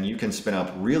robust and you can spin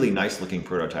up really nice looking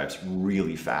prototypes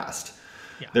really fast.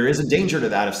 Yeah. There is a danger to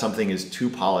that if something is too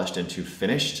polished and too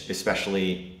finished,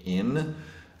 especially in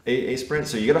a sprint.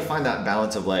 So you got to find that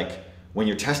balance of like, when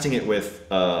you're testing it with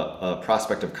a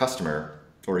prospective customer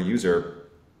or a user,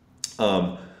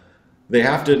 they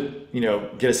have to,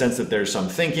 get a sense that there's some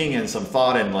thinking and some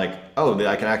thought and like, oh,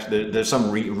 I can actually, there's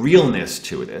some realness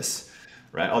to this,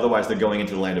 right? Otherwise, they're going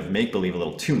into the land of make believe a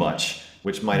little too much,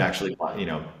 which might actually,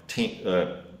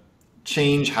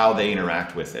 change how they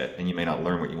interact with it, and you may not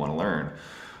learn what you want to learn.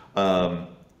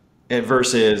 And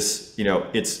versus,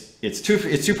 it's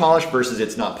too polished versus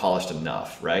it's not polished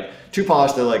enough, right? Too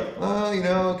polished, they're like,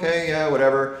 oh, okay, yeah,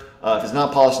 whatever. If it's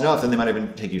not polished enough, then they might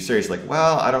even take you serious. Like,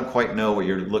 well, I don't quite know what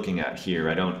you're looking at here.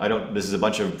 I don't. This is a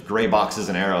bunch of gray boxes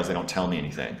and arrows. They don't tell me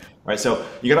anything, right? So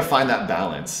you got to find that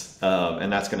balance,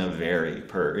 and that's going to vary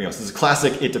per. So this is a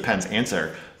classic. It depends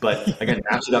answer, but again,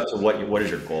 match it up to what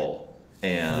is your goal,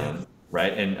 Yeah. and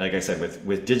right. And like I said,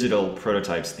 with digital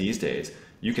prototypes these days,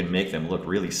 you can make them look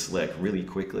really slick, really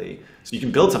quickly. So you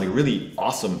can build something really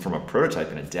awesome from a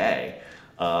prototype in a day,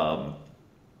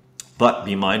 but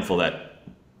be mindful that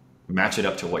match it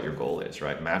up to what your goal is,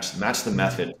 right? Match the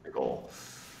method to the goal.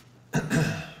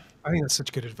 I think that's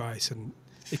such good advice, and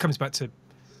it comes back to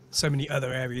so many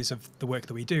other areas of the work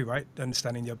that we do, right?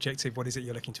 Understanding the objective, what is it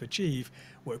you're looking to achieve,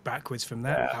 work backwards from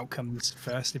that, Yeah. outcomes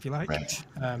first, if you like, Right.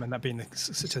 and that being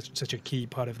such a key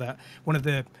part of that. One of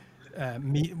the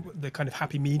kind of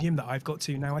happy medium that I've got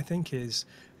to now, I think, is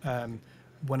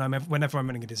whenever I'm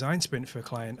running a design sprint for a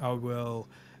client, I will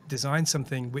design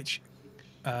something which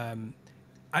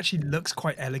actually looks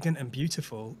quite elegant and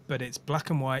beautiful, but it's black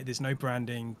and white. There's no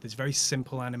branding. There's very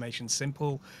simple animation,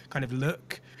 simple kind of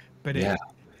look, but Yeah.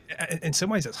 in some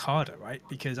ways it's harder, right?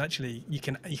 Because actually you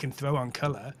can throw on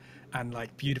color and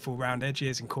like beautiful round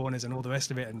edges and corners and all the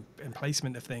rest of it, and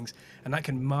placement of things, and that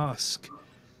can mask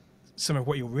some of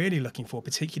what you're really looking for,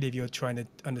 particularly if you're trying to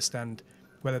understand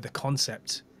whether the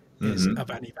concept is Hmm. of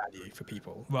any value for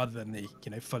people rather than the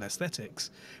full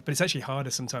aesthetics. But it's actually harder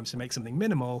sometimes to make something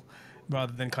minimal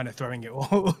rather than kind of throwing it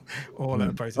all at a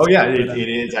Oh prototype. yeah, But it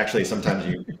is actually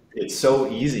sometimes it's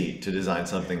so easy to design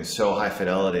something so high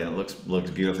fidelity and it looks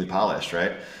beautifully polished,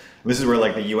 right? And this is where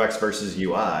like the UX versus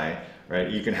UI, right?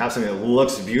 You can have something that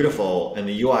looks beautiful and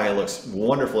the UI looks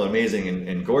wonderful, amazing,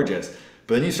 and gorgeous,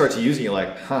 But then you start to use it, you're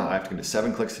like, huh, I have to go to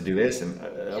 7 clicks to do this, and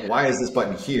why is this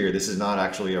button here? This is not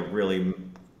actually a really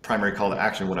primary call to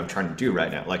action what I'm trying to do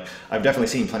right now. Like I've definitely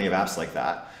seen plenty of apps like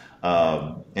that,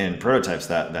 and prototypes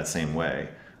that same way.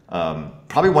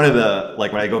 Probably one of the,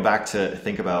 like when I go back to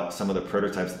think about some of the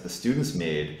prototypes that the students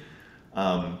made,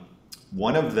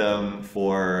 one of them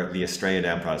for the Estrella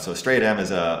Damm product. So Estrella Damm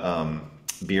is a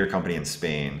beer company in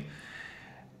Spain.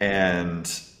 And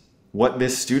what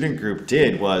this student group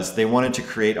did was they wanted to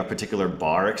create a particular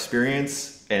bar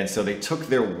experience. And so they took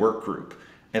their work group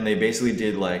and they basically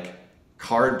did like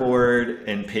cardboard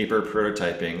and paper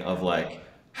prototyping of like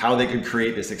how they could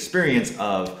create this experience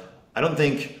of, I don't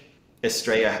think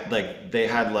Estrella, like they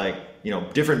had like,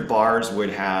 different bars would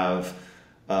have,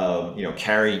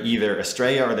 carry either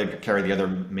Estrella or they'd carry the other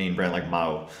main brand like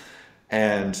Mao.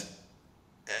 And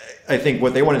I think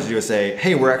what they wanted to do is say,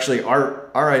 hey, we're actually, all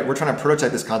right, we're trying to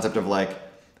prototype this concept of like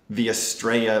the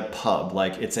Estrella pub.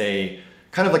 Like it's a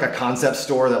kind of like a concept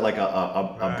store that like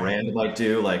a brand might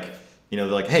do. Like, they're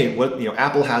like, hey,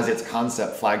 Apple has its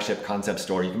flagship concept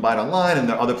store. You can buy it online, and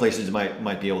there are other places you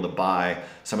might be able to buy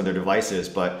some of their devices,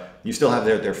 but you still have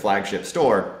their flagship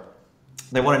store.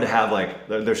 They wanted to have like,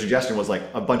 their suggestion was like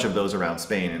a bunch of those around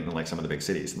Spain and like some of the big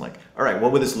cities. And like, all right,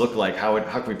 what would this look like? How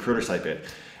can we prototype it?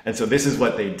 And so this is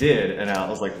what they did. And I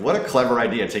was like, what a clever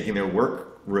idea, taking their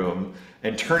workroom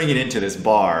and turning it into this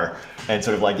bar, and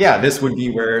sort of like, yeah, this would be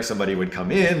where somebody would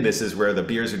come in. This is where the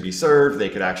beers would be served. They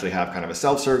could actually have kind of a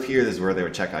self-serve here. This is where they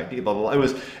would check ID, blah, blah, blah.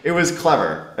 It was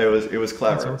clever. It was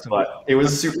clever, Awesome. but it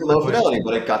was super low fidelity,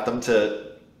 but it got them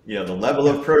to, the level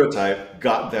of prototype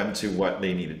got them to what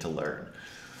they needed to learn.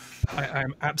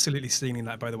 I'm absolutely stealing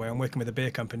that, by the way. I'm working with a beer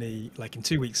company like in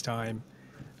 2 weeks' time.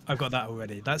 I've got that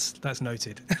already. That's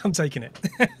noted. I'm taking it.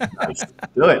 Nice.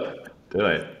 Do it.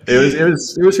 It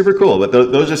was super cool. But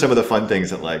those are some of the fun things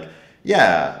that like,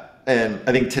 yeah. And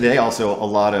I think today also a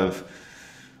lot of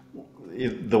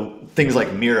the things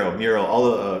like Miro,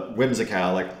 all the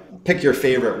Whimsical, like pick your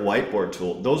favorite whiteboard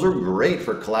tool. Those are great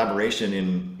for collaboration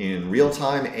in real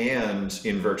time and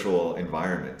in virtual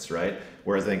environments, right?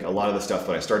 Where I think a lot of the stuff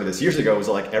that I started this years ago was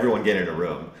like everyone get in a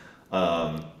room.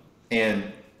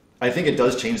 And I think it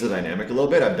does change the dynamic a little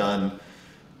bit. I've done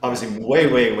obviously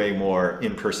way more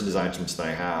in-person design tools than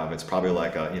I have. It's probably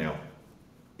like a,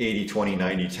 80, 20,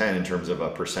 90, 10 in terms of a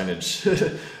percentage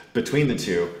between the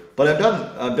two. But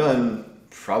I've done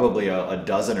probably a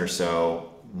dozen or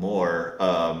so more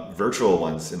virtual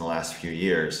ones in the last few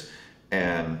years.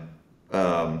 And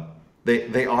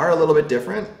they are a little bit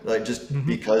different, like just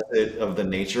because of the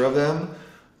nature of them.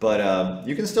 But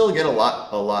you can still get a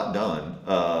lot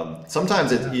done.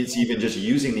 Sometimes it's even just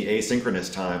using the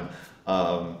asynchronous time.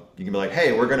 You can be like,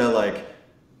 hey, we're gonna like,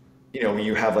 when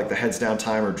you have like the heads down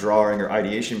time or drawing or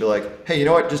ideation, be like, hey, you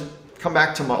know what? Just come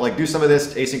back tomorrow. Like do some of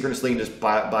this asynchronously, and just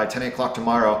by 10 o'clock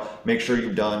tomorrow, make sure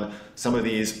you've done some of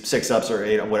these 6-ups or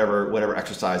 8 whatever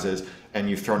exercises, and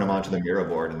you've thrown them onto the Miro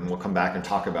board, and we'll come back and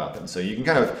talk about them. So you can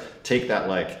kind of take that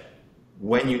like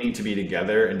when you need to be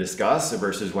together and discuss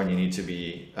versus when you need to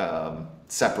be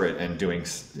separate and doing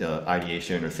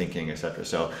ideation or thinking, etc.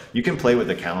 So you can play with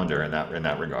the calendar in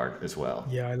that regard as well.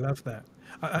 Yeah, I love that.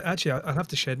 Actually, I'll have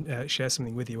to share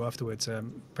something with you afterwards. I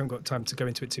haven't got time to go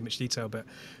into it too much detail, but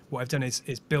what I've done is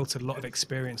built a lot of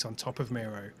experience on top of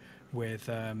Miro with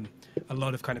a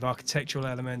lot of kind of architectural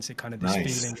elements. It kind of this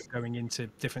feeling of going into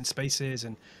different spaces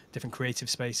and different creative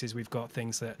spaces. We've got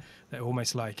things that are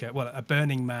almost like a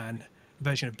Burning Man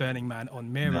version of Burning Man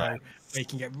on Miro, where you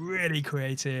can get really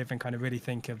creative and kind of really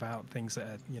think about things that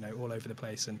are all over the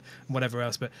place and whatever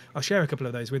else. But I'll share a couple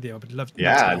of those with you. I would love.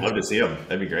 Yeah, I'd love to see them.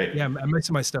 That'd be great. Yeah, and most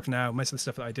of my stuff now, most of the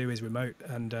stuff that I do is remote,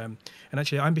 and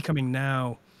actually I'm becoming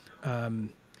now. I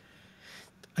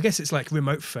guess it's like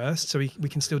remote first, so we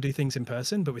can still do things in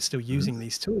person, but we're still using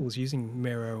these tools, using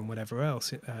Miro and whatever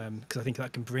else, because I think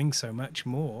that can bring so much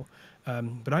more.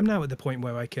 But I'm now at the point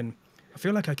where I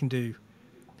feel like I can do.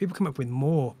 People come up with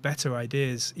better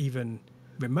ideas, even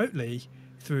remotely,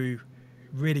 through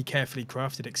really carefully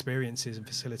crafted experiences and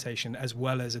facilitation, as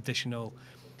well as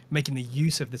making the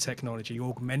use of the technology,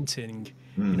 augmenting,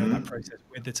 that process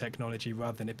with the technology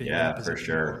rather than it being. Yeah, for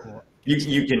sure.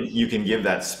 You can give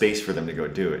that space for them to go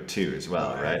do it too, as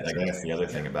well, right? Like that's the other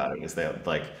thing about it is that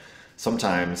like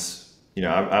sometimes,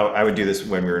 I would do this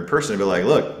when we were in person. I'd be like,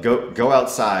 look, go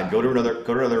outside, go to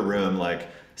another room, like.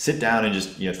 Sit down and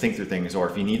just think through things, or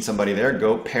if you need somebody there,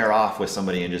 go pair off with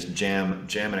somebody and just jam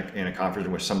in a conference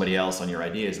with somebody else on your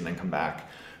ideas, and then come back,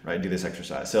 right? Do this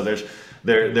exercise. So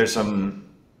there's some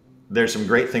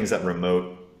great things that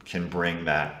remote can bring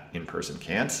that in person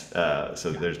can't.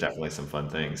 So there's definitely some fun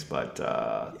things, but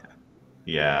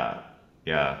yeah.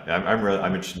 Yeah,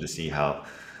 I'm interested to see how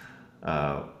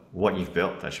what you've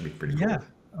built. That should be pretty Yeah, cool.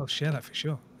 I'll share that for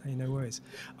sure. Hey, no worries.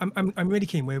 I'm really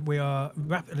keen. We are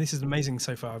this is amazing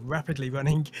so far. Rapidly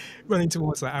running running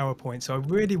towards that hour point. So I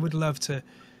really would love to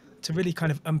really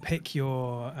kind of unpick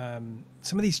your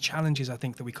some of these challenges I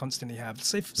think that we constantly have.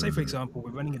 Say for Hmm. example,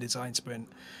 we're running a design sprint,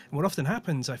 and what often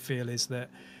happens, I feel, is that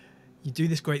you do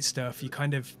this great stuff. You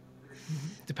kind of,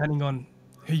 depending on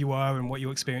who you are and what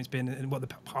your experience been and what the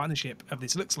partnership of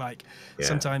this looks like, Yeah.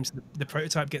 sometimes the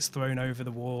prototype gets thrown over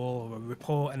the wall, or a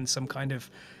report and some kind of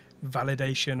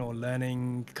validation or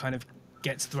learning kind of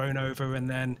gets thrown over, and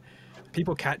then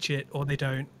people catch it or they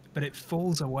don't, but it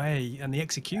falls away, and the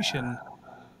execution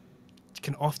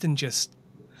can often just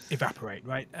evaporate,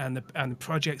 right? And the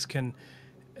projects can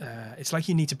it's like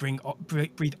you need to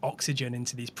breathe oxygen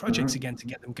into these projects Hmm. again to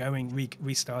get them going,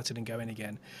 restarted and going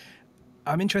again.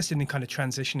 I'm interested in kind of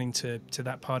transitioning to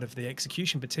that part of the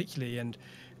execution, particularly,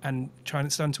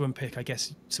 starting to unpick, I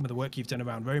guess, some of the work you've done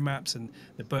around roadmaps and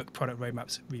the book product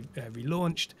roadmaps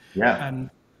relaunched, Yeah. and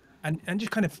and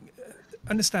just kind of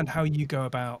understand how you go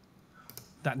about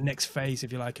that next phase,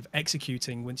 if you like, of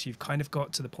executing once you've kind of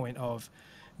got to the point of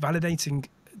validating,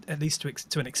 at least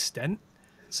to an extent,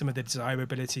 some of the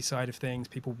desirability side of things.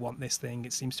 People want this thing,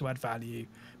 it seems to add value,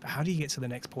 but how do you get to the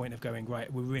next point of going,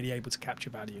 right, we're really able to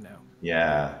capture value now?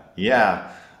 Yeah.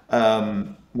 Yeah.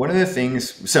 One of the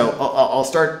things, so I'll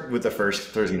start with the first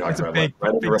Thursday talk It's a about like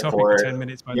writing a big topic for report. 10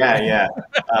 minutes, by the Yeah, way. yeah.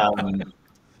 Um,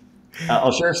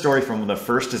 I'll share a story from the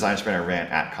first design sprint I ran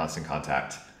at Constant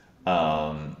Contact.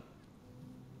 Um,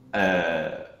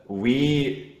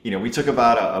 we took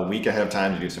about a week ahead of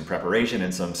time to do some preparation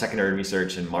and some secondary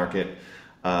research and market.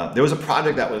 There was a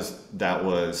project that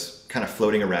was kind of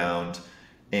floating around,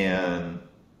 and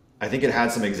I think it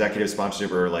had some executive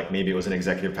sponsorship, or like maybe it was an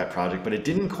executive pet project, but it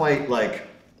didn't quite like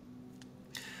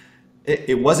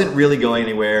it wasn't really going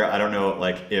anywhere. I don't know,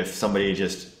 like if somebody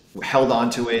just held on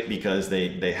to it because they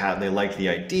liked the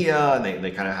idea and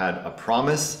they kind of had a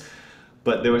promise,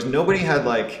 but there was nobody had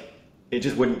like it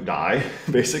just wouldn't die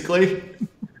basically.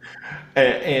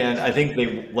 And I think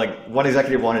they like one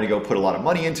executive wanted to go put a lot of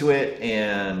money into it,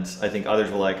 and I think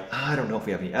others were like, "Ah, I don't know if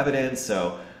we have any evidence."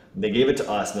 So they gave it to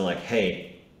us, and they're like,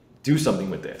 "Hey, do something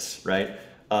with this, right?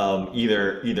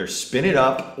 Either spin it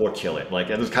up or kill it." Like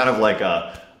it was kind of like,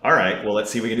 "All right, well, let's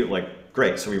see what we can do." Like,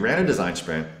 great. So we ran a design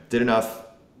sprint, did enough,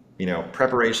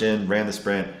 preparation, ran the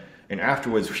sprint, and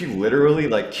afterwards we literally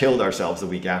like killed ourselves the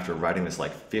week after writing this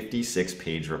like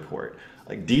 56-page report,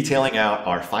 like detailing out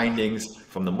our findings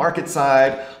from the market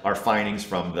side, our findings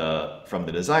from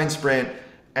the design sprint,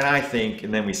 and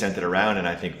then we sent it around, and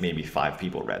I think maybe 5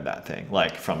 people read that thing,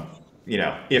 like from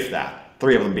if that,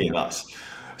 3 of them being us.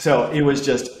 So it was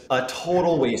just a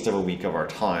total waste of a week of our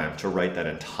time to write that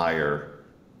entire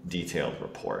detailed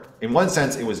report. In one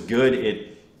sense, it was good.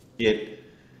 It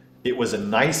it was a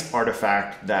nice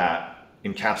artifact that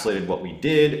encapsulated what we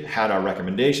did, had our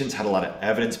recommendations, had a lot of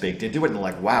evidence baked into it, and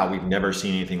like, wow, we've never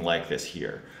seen anything like this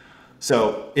here.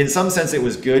 So in some sense, it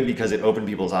was good because it opened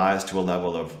people's eyes to a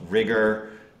level of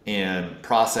rigor and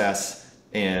process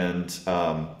and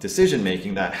decision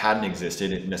making that hadn't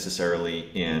existed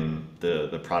necessarily in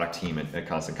the product team at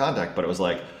Constant Contact. But it was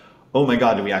like, oh my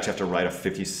God, do we actually have to write a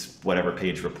 50 whatever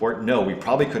page report? No, we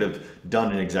probably could have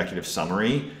done an executive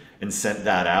summary and sent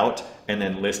that out and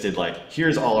then listed like,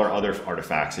 here's all our other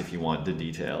artifacts if you want the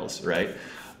details, right?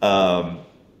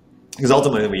 Because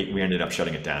ultimately we ended up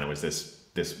shutting it down. It was this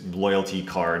loyalty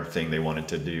card thing they wanted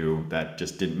to do that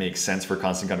just didn't make sense for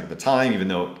Constant Contact at the time, even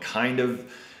though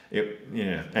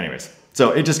anyways,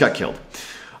 so it just got killed.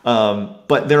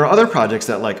 But there are other projects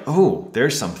that like, oh,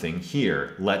 there's something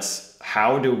here.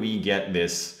 How do we get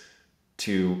this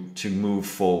to move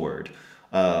forward?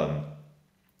 And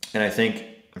I think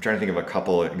I'm trying to think of a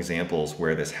couple of examples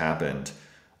where this happened.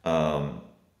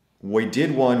 We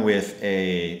did one with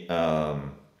a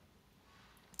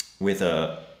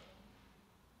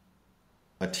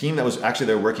team that was actually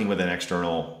they're working with an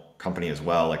external company as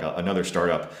well, like another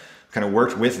startup, kind of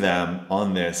worked with them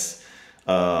on this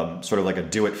sort of like a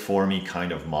do it for me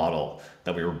kind of model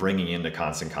that we were bringing into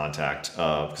Constant Contact.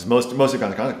 Because most of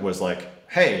Constant Contact was like,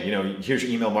 hey, here's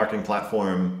your email marketing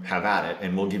platform, have at it,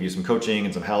 and we'll give you some coaching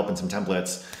and some help and some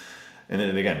templates. And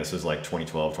then again, this was like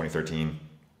 2012, 2013.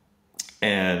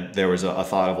 And there was a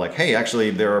thought of like, hey,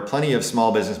 actually, there are plenty of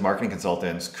small business marketing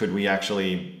consultants. Could we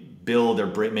actually build or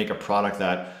make a product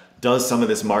that does some of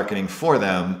this marketing for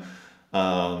them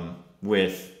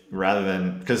rather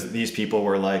than, because these people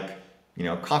were like,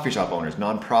 coffee shop owners,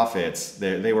 nonprofits.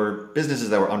 They were businesses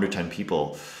that were under 10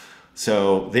 people.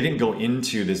 So they didn't go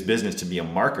into this business to be a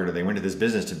marketer. They went into this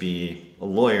business to be a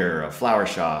lawyer, a flower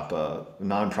shop, a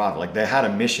nonprofit. Like they had a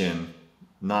mission,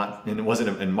 not, and it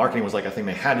wasn't, and marketing was like a thing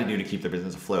they had to do to keep their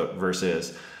business afloat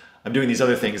versus I'm doing these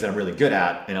other things that I'm really good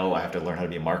at, and I have to learn how to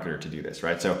be a marketer to do this,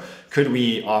 right? So could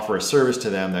we offer a service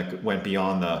to them that went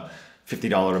beyond the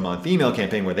 $50 a month email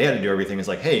campaign where they had to do everything? Is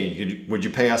like, hey, would you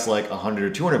pay us like $100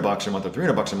 or $200 a month or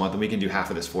 $300 a month, and we can do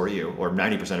half of this for you, or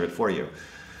 90% of it for you?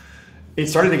 It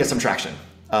started to get some traction.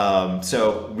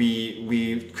 So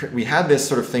we had this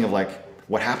sort of thing of like,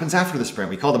 what happens after the sprint?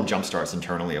 We call them jump starts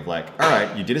internally of like, all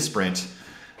right, you did a sprint.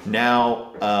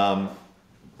 Now,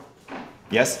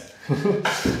 yes?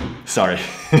 Sorry.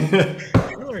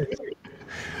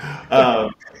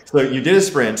 So you did a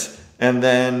sprint, and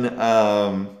then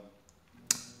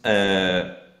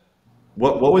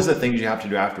what was the things you have to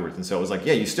do afterwards? And so it was like,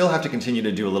 yeah, you still have to continue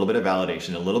to do a little bit of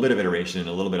validation, a little bit of iteration,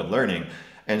 a little bit of learning.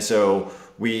 And so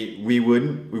we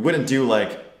wouldn't do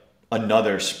like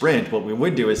another sprint. What we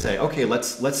would do is say, okay,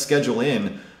 let's schedule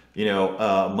in,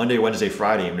 Monday, Wednesday,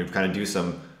 Friday, and we'd kind of do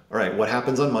some. All right, what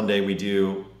happens on Monday? We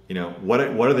do, what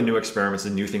are the new experiments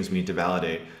and new things we need to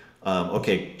validate?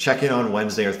 Okay, check in on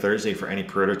Wednesday or Thursday for any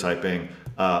prototyping.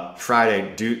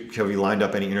 Friday, have we lined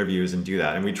up any interviews and do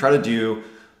that? And we try to do,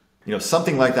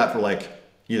 something like that for like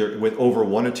either with over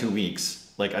 1 or 2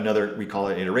 weeks, like another, we call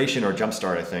it iteration or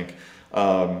jumpstart, I think.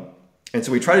 And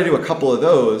so we try to do a couple of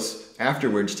those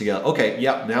afterwards to get, okay,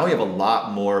 yeah, now we have a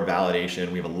lot more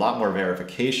validation. We have a lot more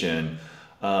verification.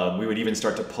 We would even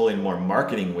start to pull in more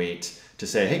marketing weight to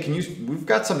say, hey, can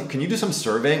you do some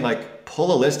surveying? Like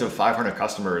pull a list of 500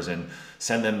 customers and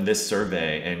send them this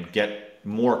survey and get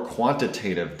more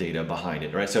quantitative data behind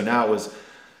it, right? So now it was,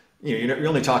 you're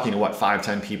only talking to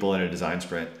 5-10 people in a design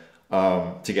sprint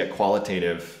to get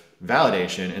qualitative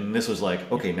validation. And this was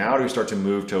like, okay, now do we start to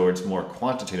move towards more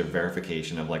quantitative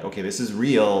verification of like, okay, this is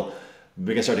real.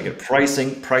 We can start to get price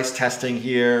testing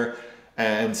here.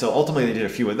 And so ultimately they did a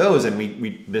few of those,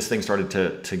 and this thing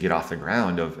started to get off the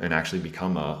ground and actually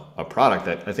become a product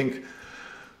that I think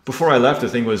before I left, the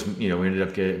thing was, we ended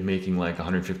up making like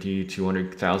 $150,000,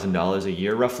 $200,000 a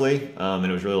year roughly. And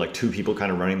it was really like 2 people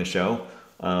kind of running the show,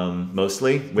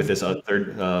 mostly with this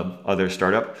other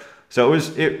startup. So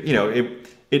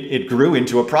it grew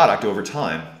into a product over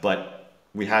time, but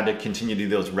we had to continue to do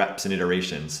those reps and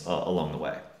iterations along the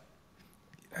way.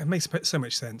 It makes so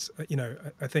much sense.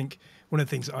 I think one of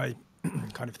the things I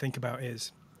kind of think about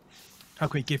is how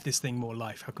can we give this thing more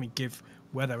life? How can we give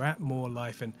where they're at more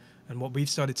life? And what we've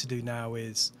started to do now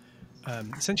is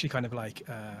essentially kind of like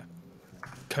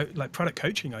product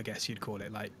coaching, I guess you'd call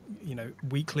it, like,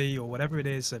 weekly or whatever it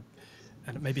is, and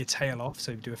maybe a tail off.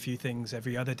 So do a few things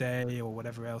every other day or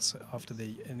whatever else after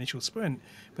the initial sprint,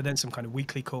 but then some kind of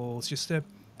weekly calls just to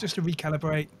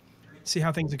recalibrate, see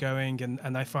how things are going.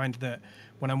 And I find that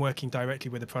when I'm working directly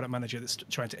with a product manager that's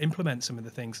trying to implement some of the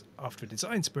things after a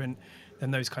design sprint, then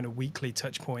those kind of weekly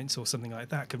touch points or something like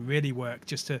that can really work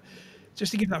just to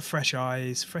give that fresh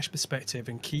eyes, fresh perspective,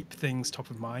 and keep things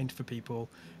top of mind for people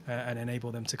and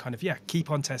enable them to kind of, keep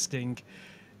on testing.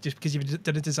 Just because you've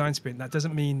done a design sprint, that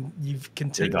doesn't mean you can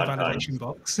tick the validation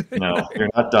box. No, you're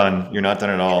not done. You're not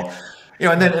done at all.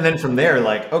 And then from there,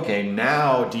 like, okay,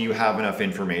 now do you have enough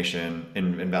information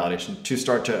in validation to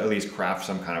start to at least craft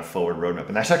some kind of forward roadmap?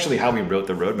 And that's actually how we wrote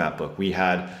the roadmap book.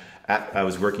 I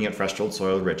was working at Fresh Told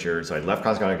Soil with Richard, so I left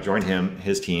Cosmetic, joined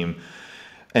his team,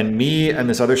 and me and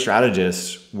this other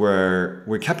strategist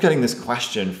we kept getting this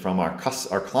question from our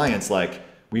clients, like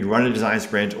we'd run a design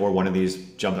sprint or one of these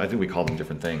jumps. I think we call them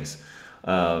different things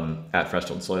at Fresh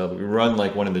Told Soil, but we run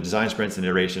like one of the design sprints and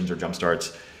iterations or jump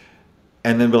starts.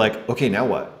 And then we're like, okay, now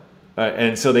what?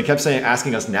 And so they kept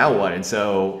asking us, now what? And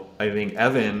so I think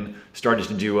Evan started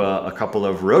to do a couple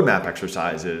of roadmap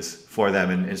exercises for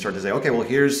them and start to say, okay, well,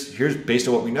 here's based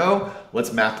on what we know,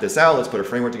 let's map this out. Let's put a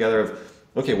framework together of,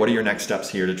 okay, what are your next steps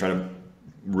here to try to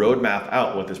roadmap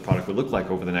out what this product would look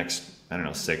like over the next,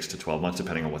 6 to 12 months,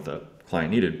 depending on what the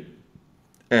client needed.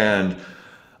 And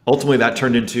ultimately that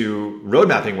turned into road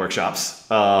mapping workshops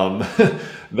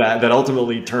that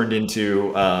ultimately turned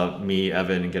into me,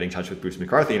 Evan, and getting in touch with Bruce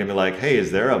McCarthy and be like, hey,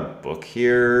 is there a book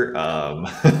here?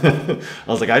 I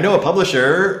was like, I know a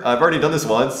publisher. I've already done this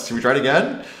once. Should we try it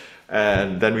again?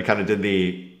 And then we kind of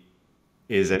did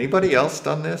is anybody else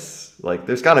done this? Like,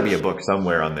 there's got to be a book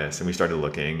somewhere on this. And we started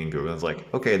looking and Google. I was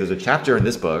like, okay, there's a chapter in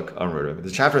this book on road mapping.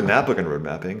 There's a chapter in that book on road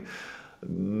mapping.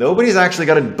 Nobody's actually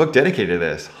got a book dedicated to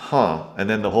this, huh? And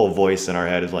then the whole voice in our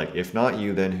head is like, if not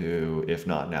you, then who? If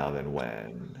not now, then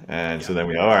when? And so then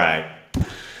all right.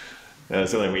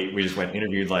 So then we just went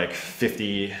interviewed like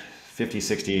 50 50,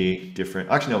 60 different,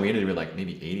 actually, no, we ended with like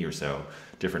maybe 80 or so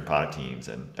different product teams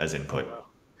and as Oh input. wow,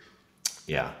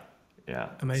 Yeah. Yeah.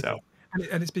 So, amazing.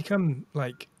 And it's become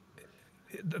like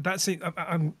that's it.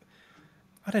 I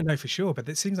don't know for sure, but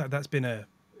it seems like that's been a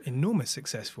enormous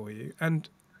success for you. And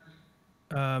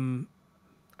um,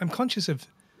 I'm conscious of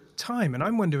time, and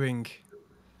I'm wondering,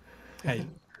 hey,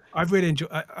 I've really enjoyed.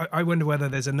 I wonder whether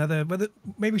there's another. Whether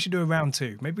maybe we should do a round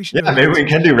two. Maybe we should do a yeah, maybe round we two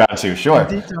can do round two. and Sure.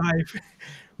 deep dive.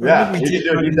 Maybe Yeah, we you can deep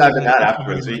do a dive deep dive in that into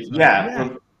afterwards. Relaunched. Yeah, Yeah,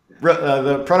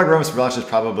 the Product Roadmap Relaunch is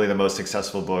probably the most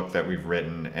successful book that we've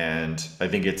written, and I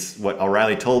think it's what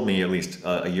O'Reilly told me at least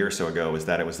a year or so ago was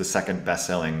that it was the second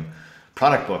best-selling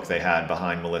product book they had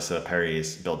behind Melissa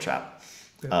Perry's Build Trap,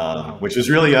 wow. which was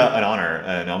really an honor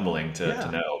and humbling to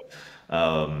Yeah, know.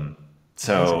 Um, amazing.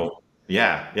 so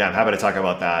yeah, I'm happy to talk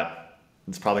about that.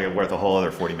 It's probably worth a whole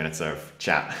other 40 minutes of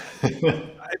chat.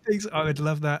 I think so. I would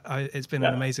love that. It's been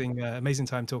an Yeah, amazing, amazing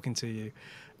time talking to you.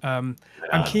 Um,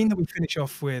 right I'm on. keen that we finish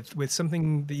off with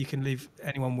something that you can leave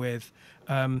anyone with.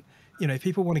 Um, if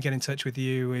people want to get in touch with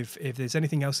you, if there's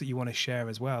anything else that you want to share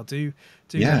as well, do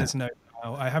let Yeah, us know.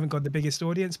 I haven't got the biggest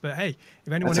audience, but hey,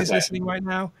 if anyone that's is okay. listening right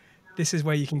now, this is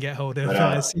where you can get hold Right of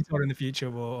on. CTOR in the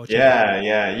future or check out your Yeah, work.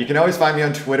 yeah. You can always find me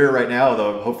on Twitter right now,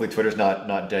 although hopefully Twitter's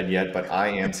not dead yet, but I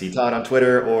am CTOD on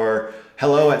Twitter or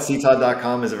hello at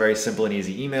ctod.com is a very simple and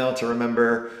easy email to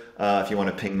remember. If you want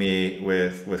to ping me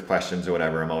with questions or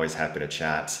whatever, I'm always happy to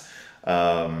chat.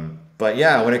 But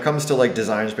yeah, when it comes to like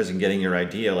design sprints and getting your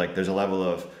idea, like there's a level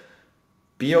of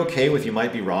be okay with you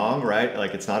might be wrong, right?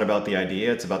 Like it's not about the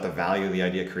idea, it's about the value the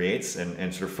idea creates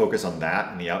and sort of focus on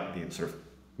that and the sort of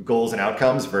goals and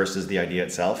outcomes versus the idea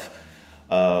itself.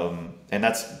 And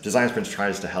that's design sprints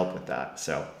tries to help with that.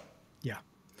 So Yeah.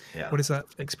 yeah. What is that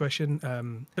expression?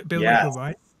 Build like Yeah, you're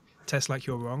right, test like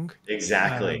you're wrong.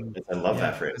 exactly. I love Yeah,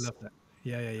 that I phrase. love that.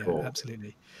 Yeah, Cool.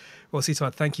 absolutely. Well,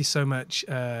 Todd, thank you so much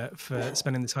for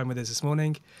spending the time with us this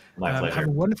morning. My Have pleasure. a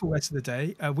wonderful rest of the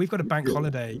day. We've got a You bank too.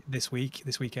 holiday this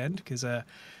weekend, because our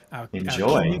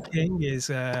Enjoy. new king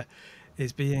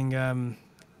is being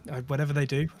whatever they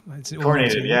do. It's all new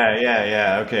to Coronated. me.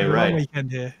 Yeah. Okay, Got a long right.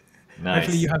 weekend here.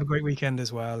 Hopefully, you Nice. have a great weekend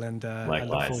as well, and I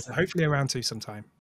look forward Likewise. to hopefully a round two sometime.